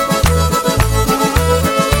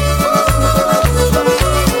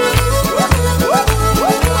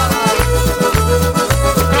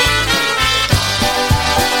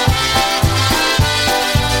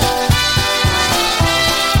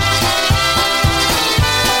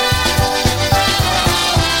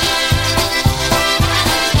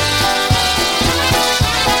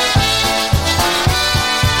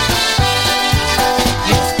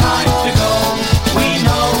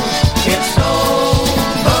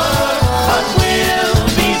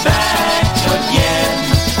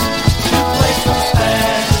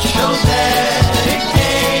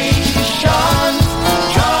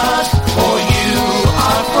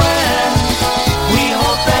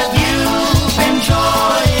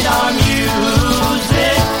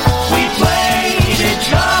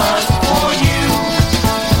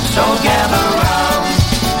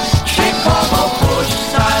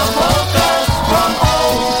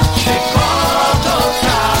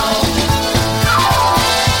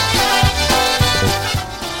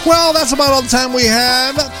 Well, that's about all the time we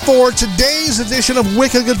have for today's edition of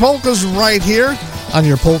Wicked Good Polkas right here on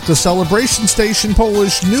your polka celebration station,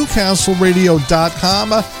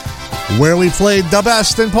 PolishNewcastleRadio.com, where we played the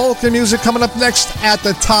best in polka music. Coming up next at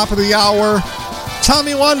the top of the hour,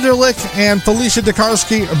 Tommy Wunderlich and Felicia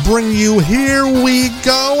Dekarski bring you Here We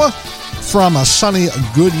Go from a sunny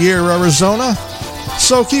Goodyear, Arizona.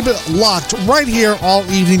 So keep it locked right here all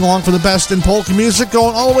evening long for the best in polka music,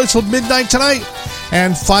 going all the way till midnight tonight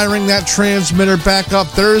and firing that transmitter back up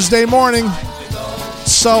Thursday morning.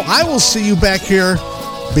 So I will see you back here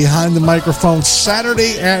behind the microphone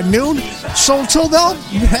Saturday at noon. So until then,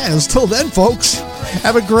 folks,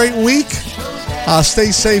 have a great week.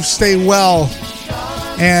 Stay safe, stay well,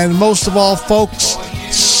 and most of all, folks,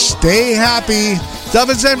 stay happy.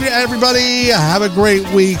 Dubbins, everybody, have a great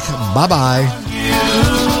week. Bye-bye.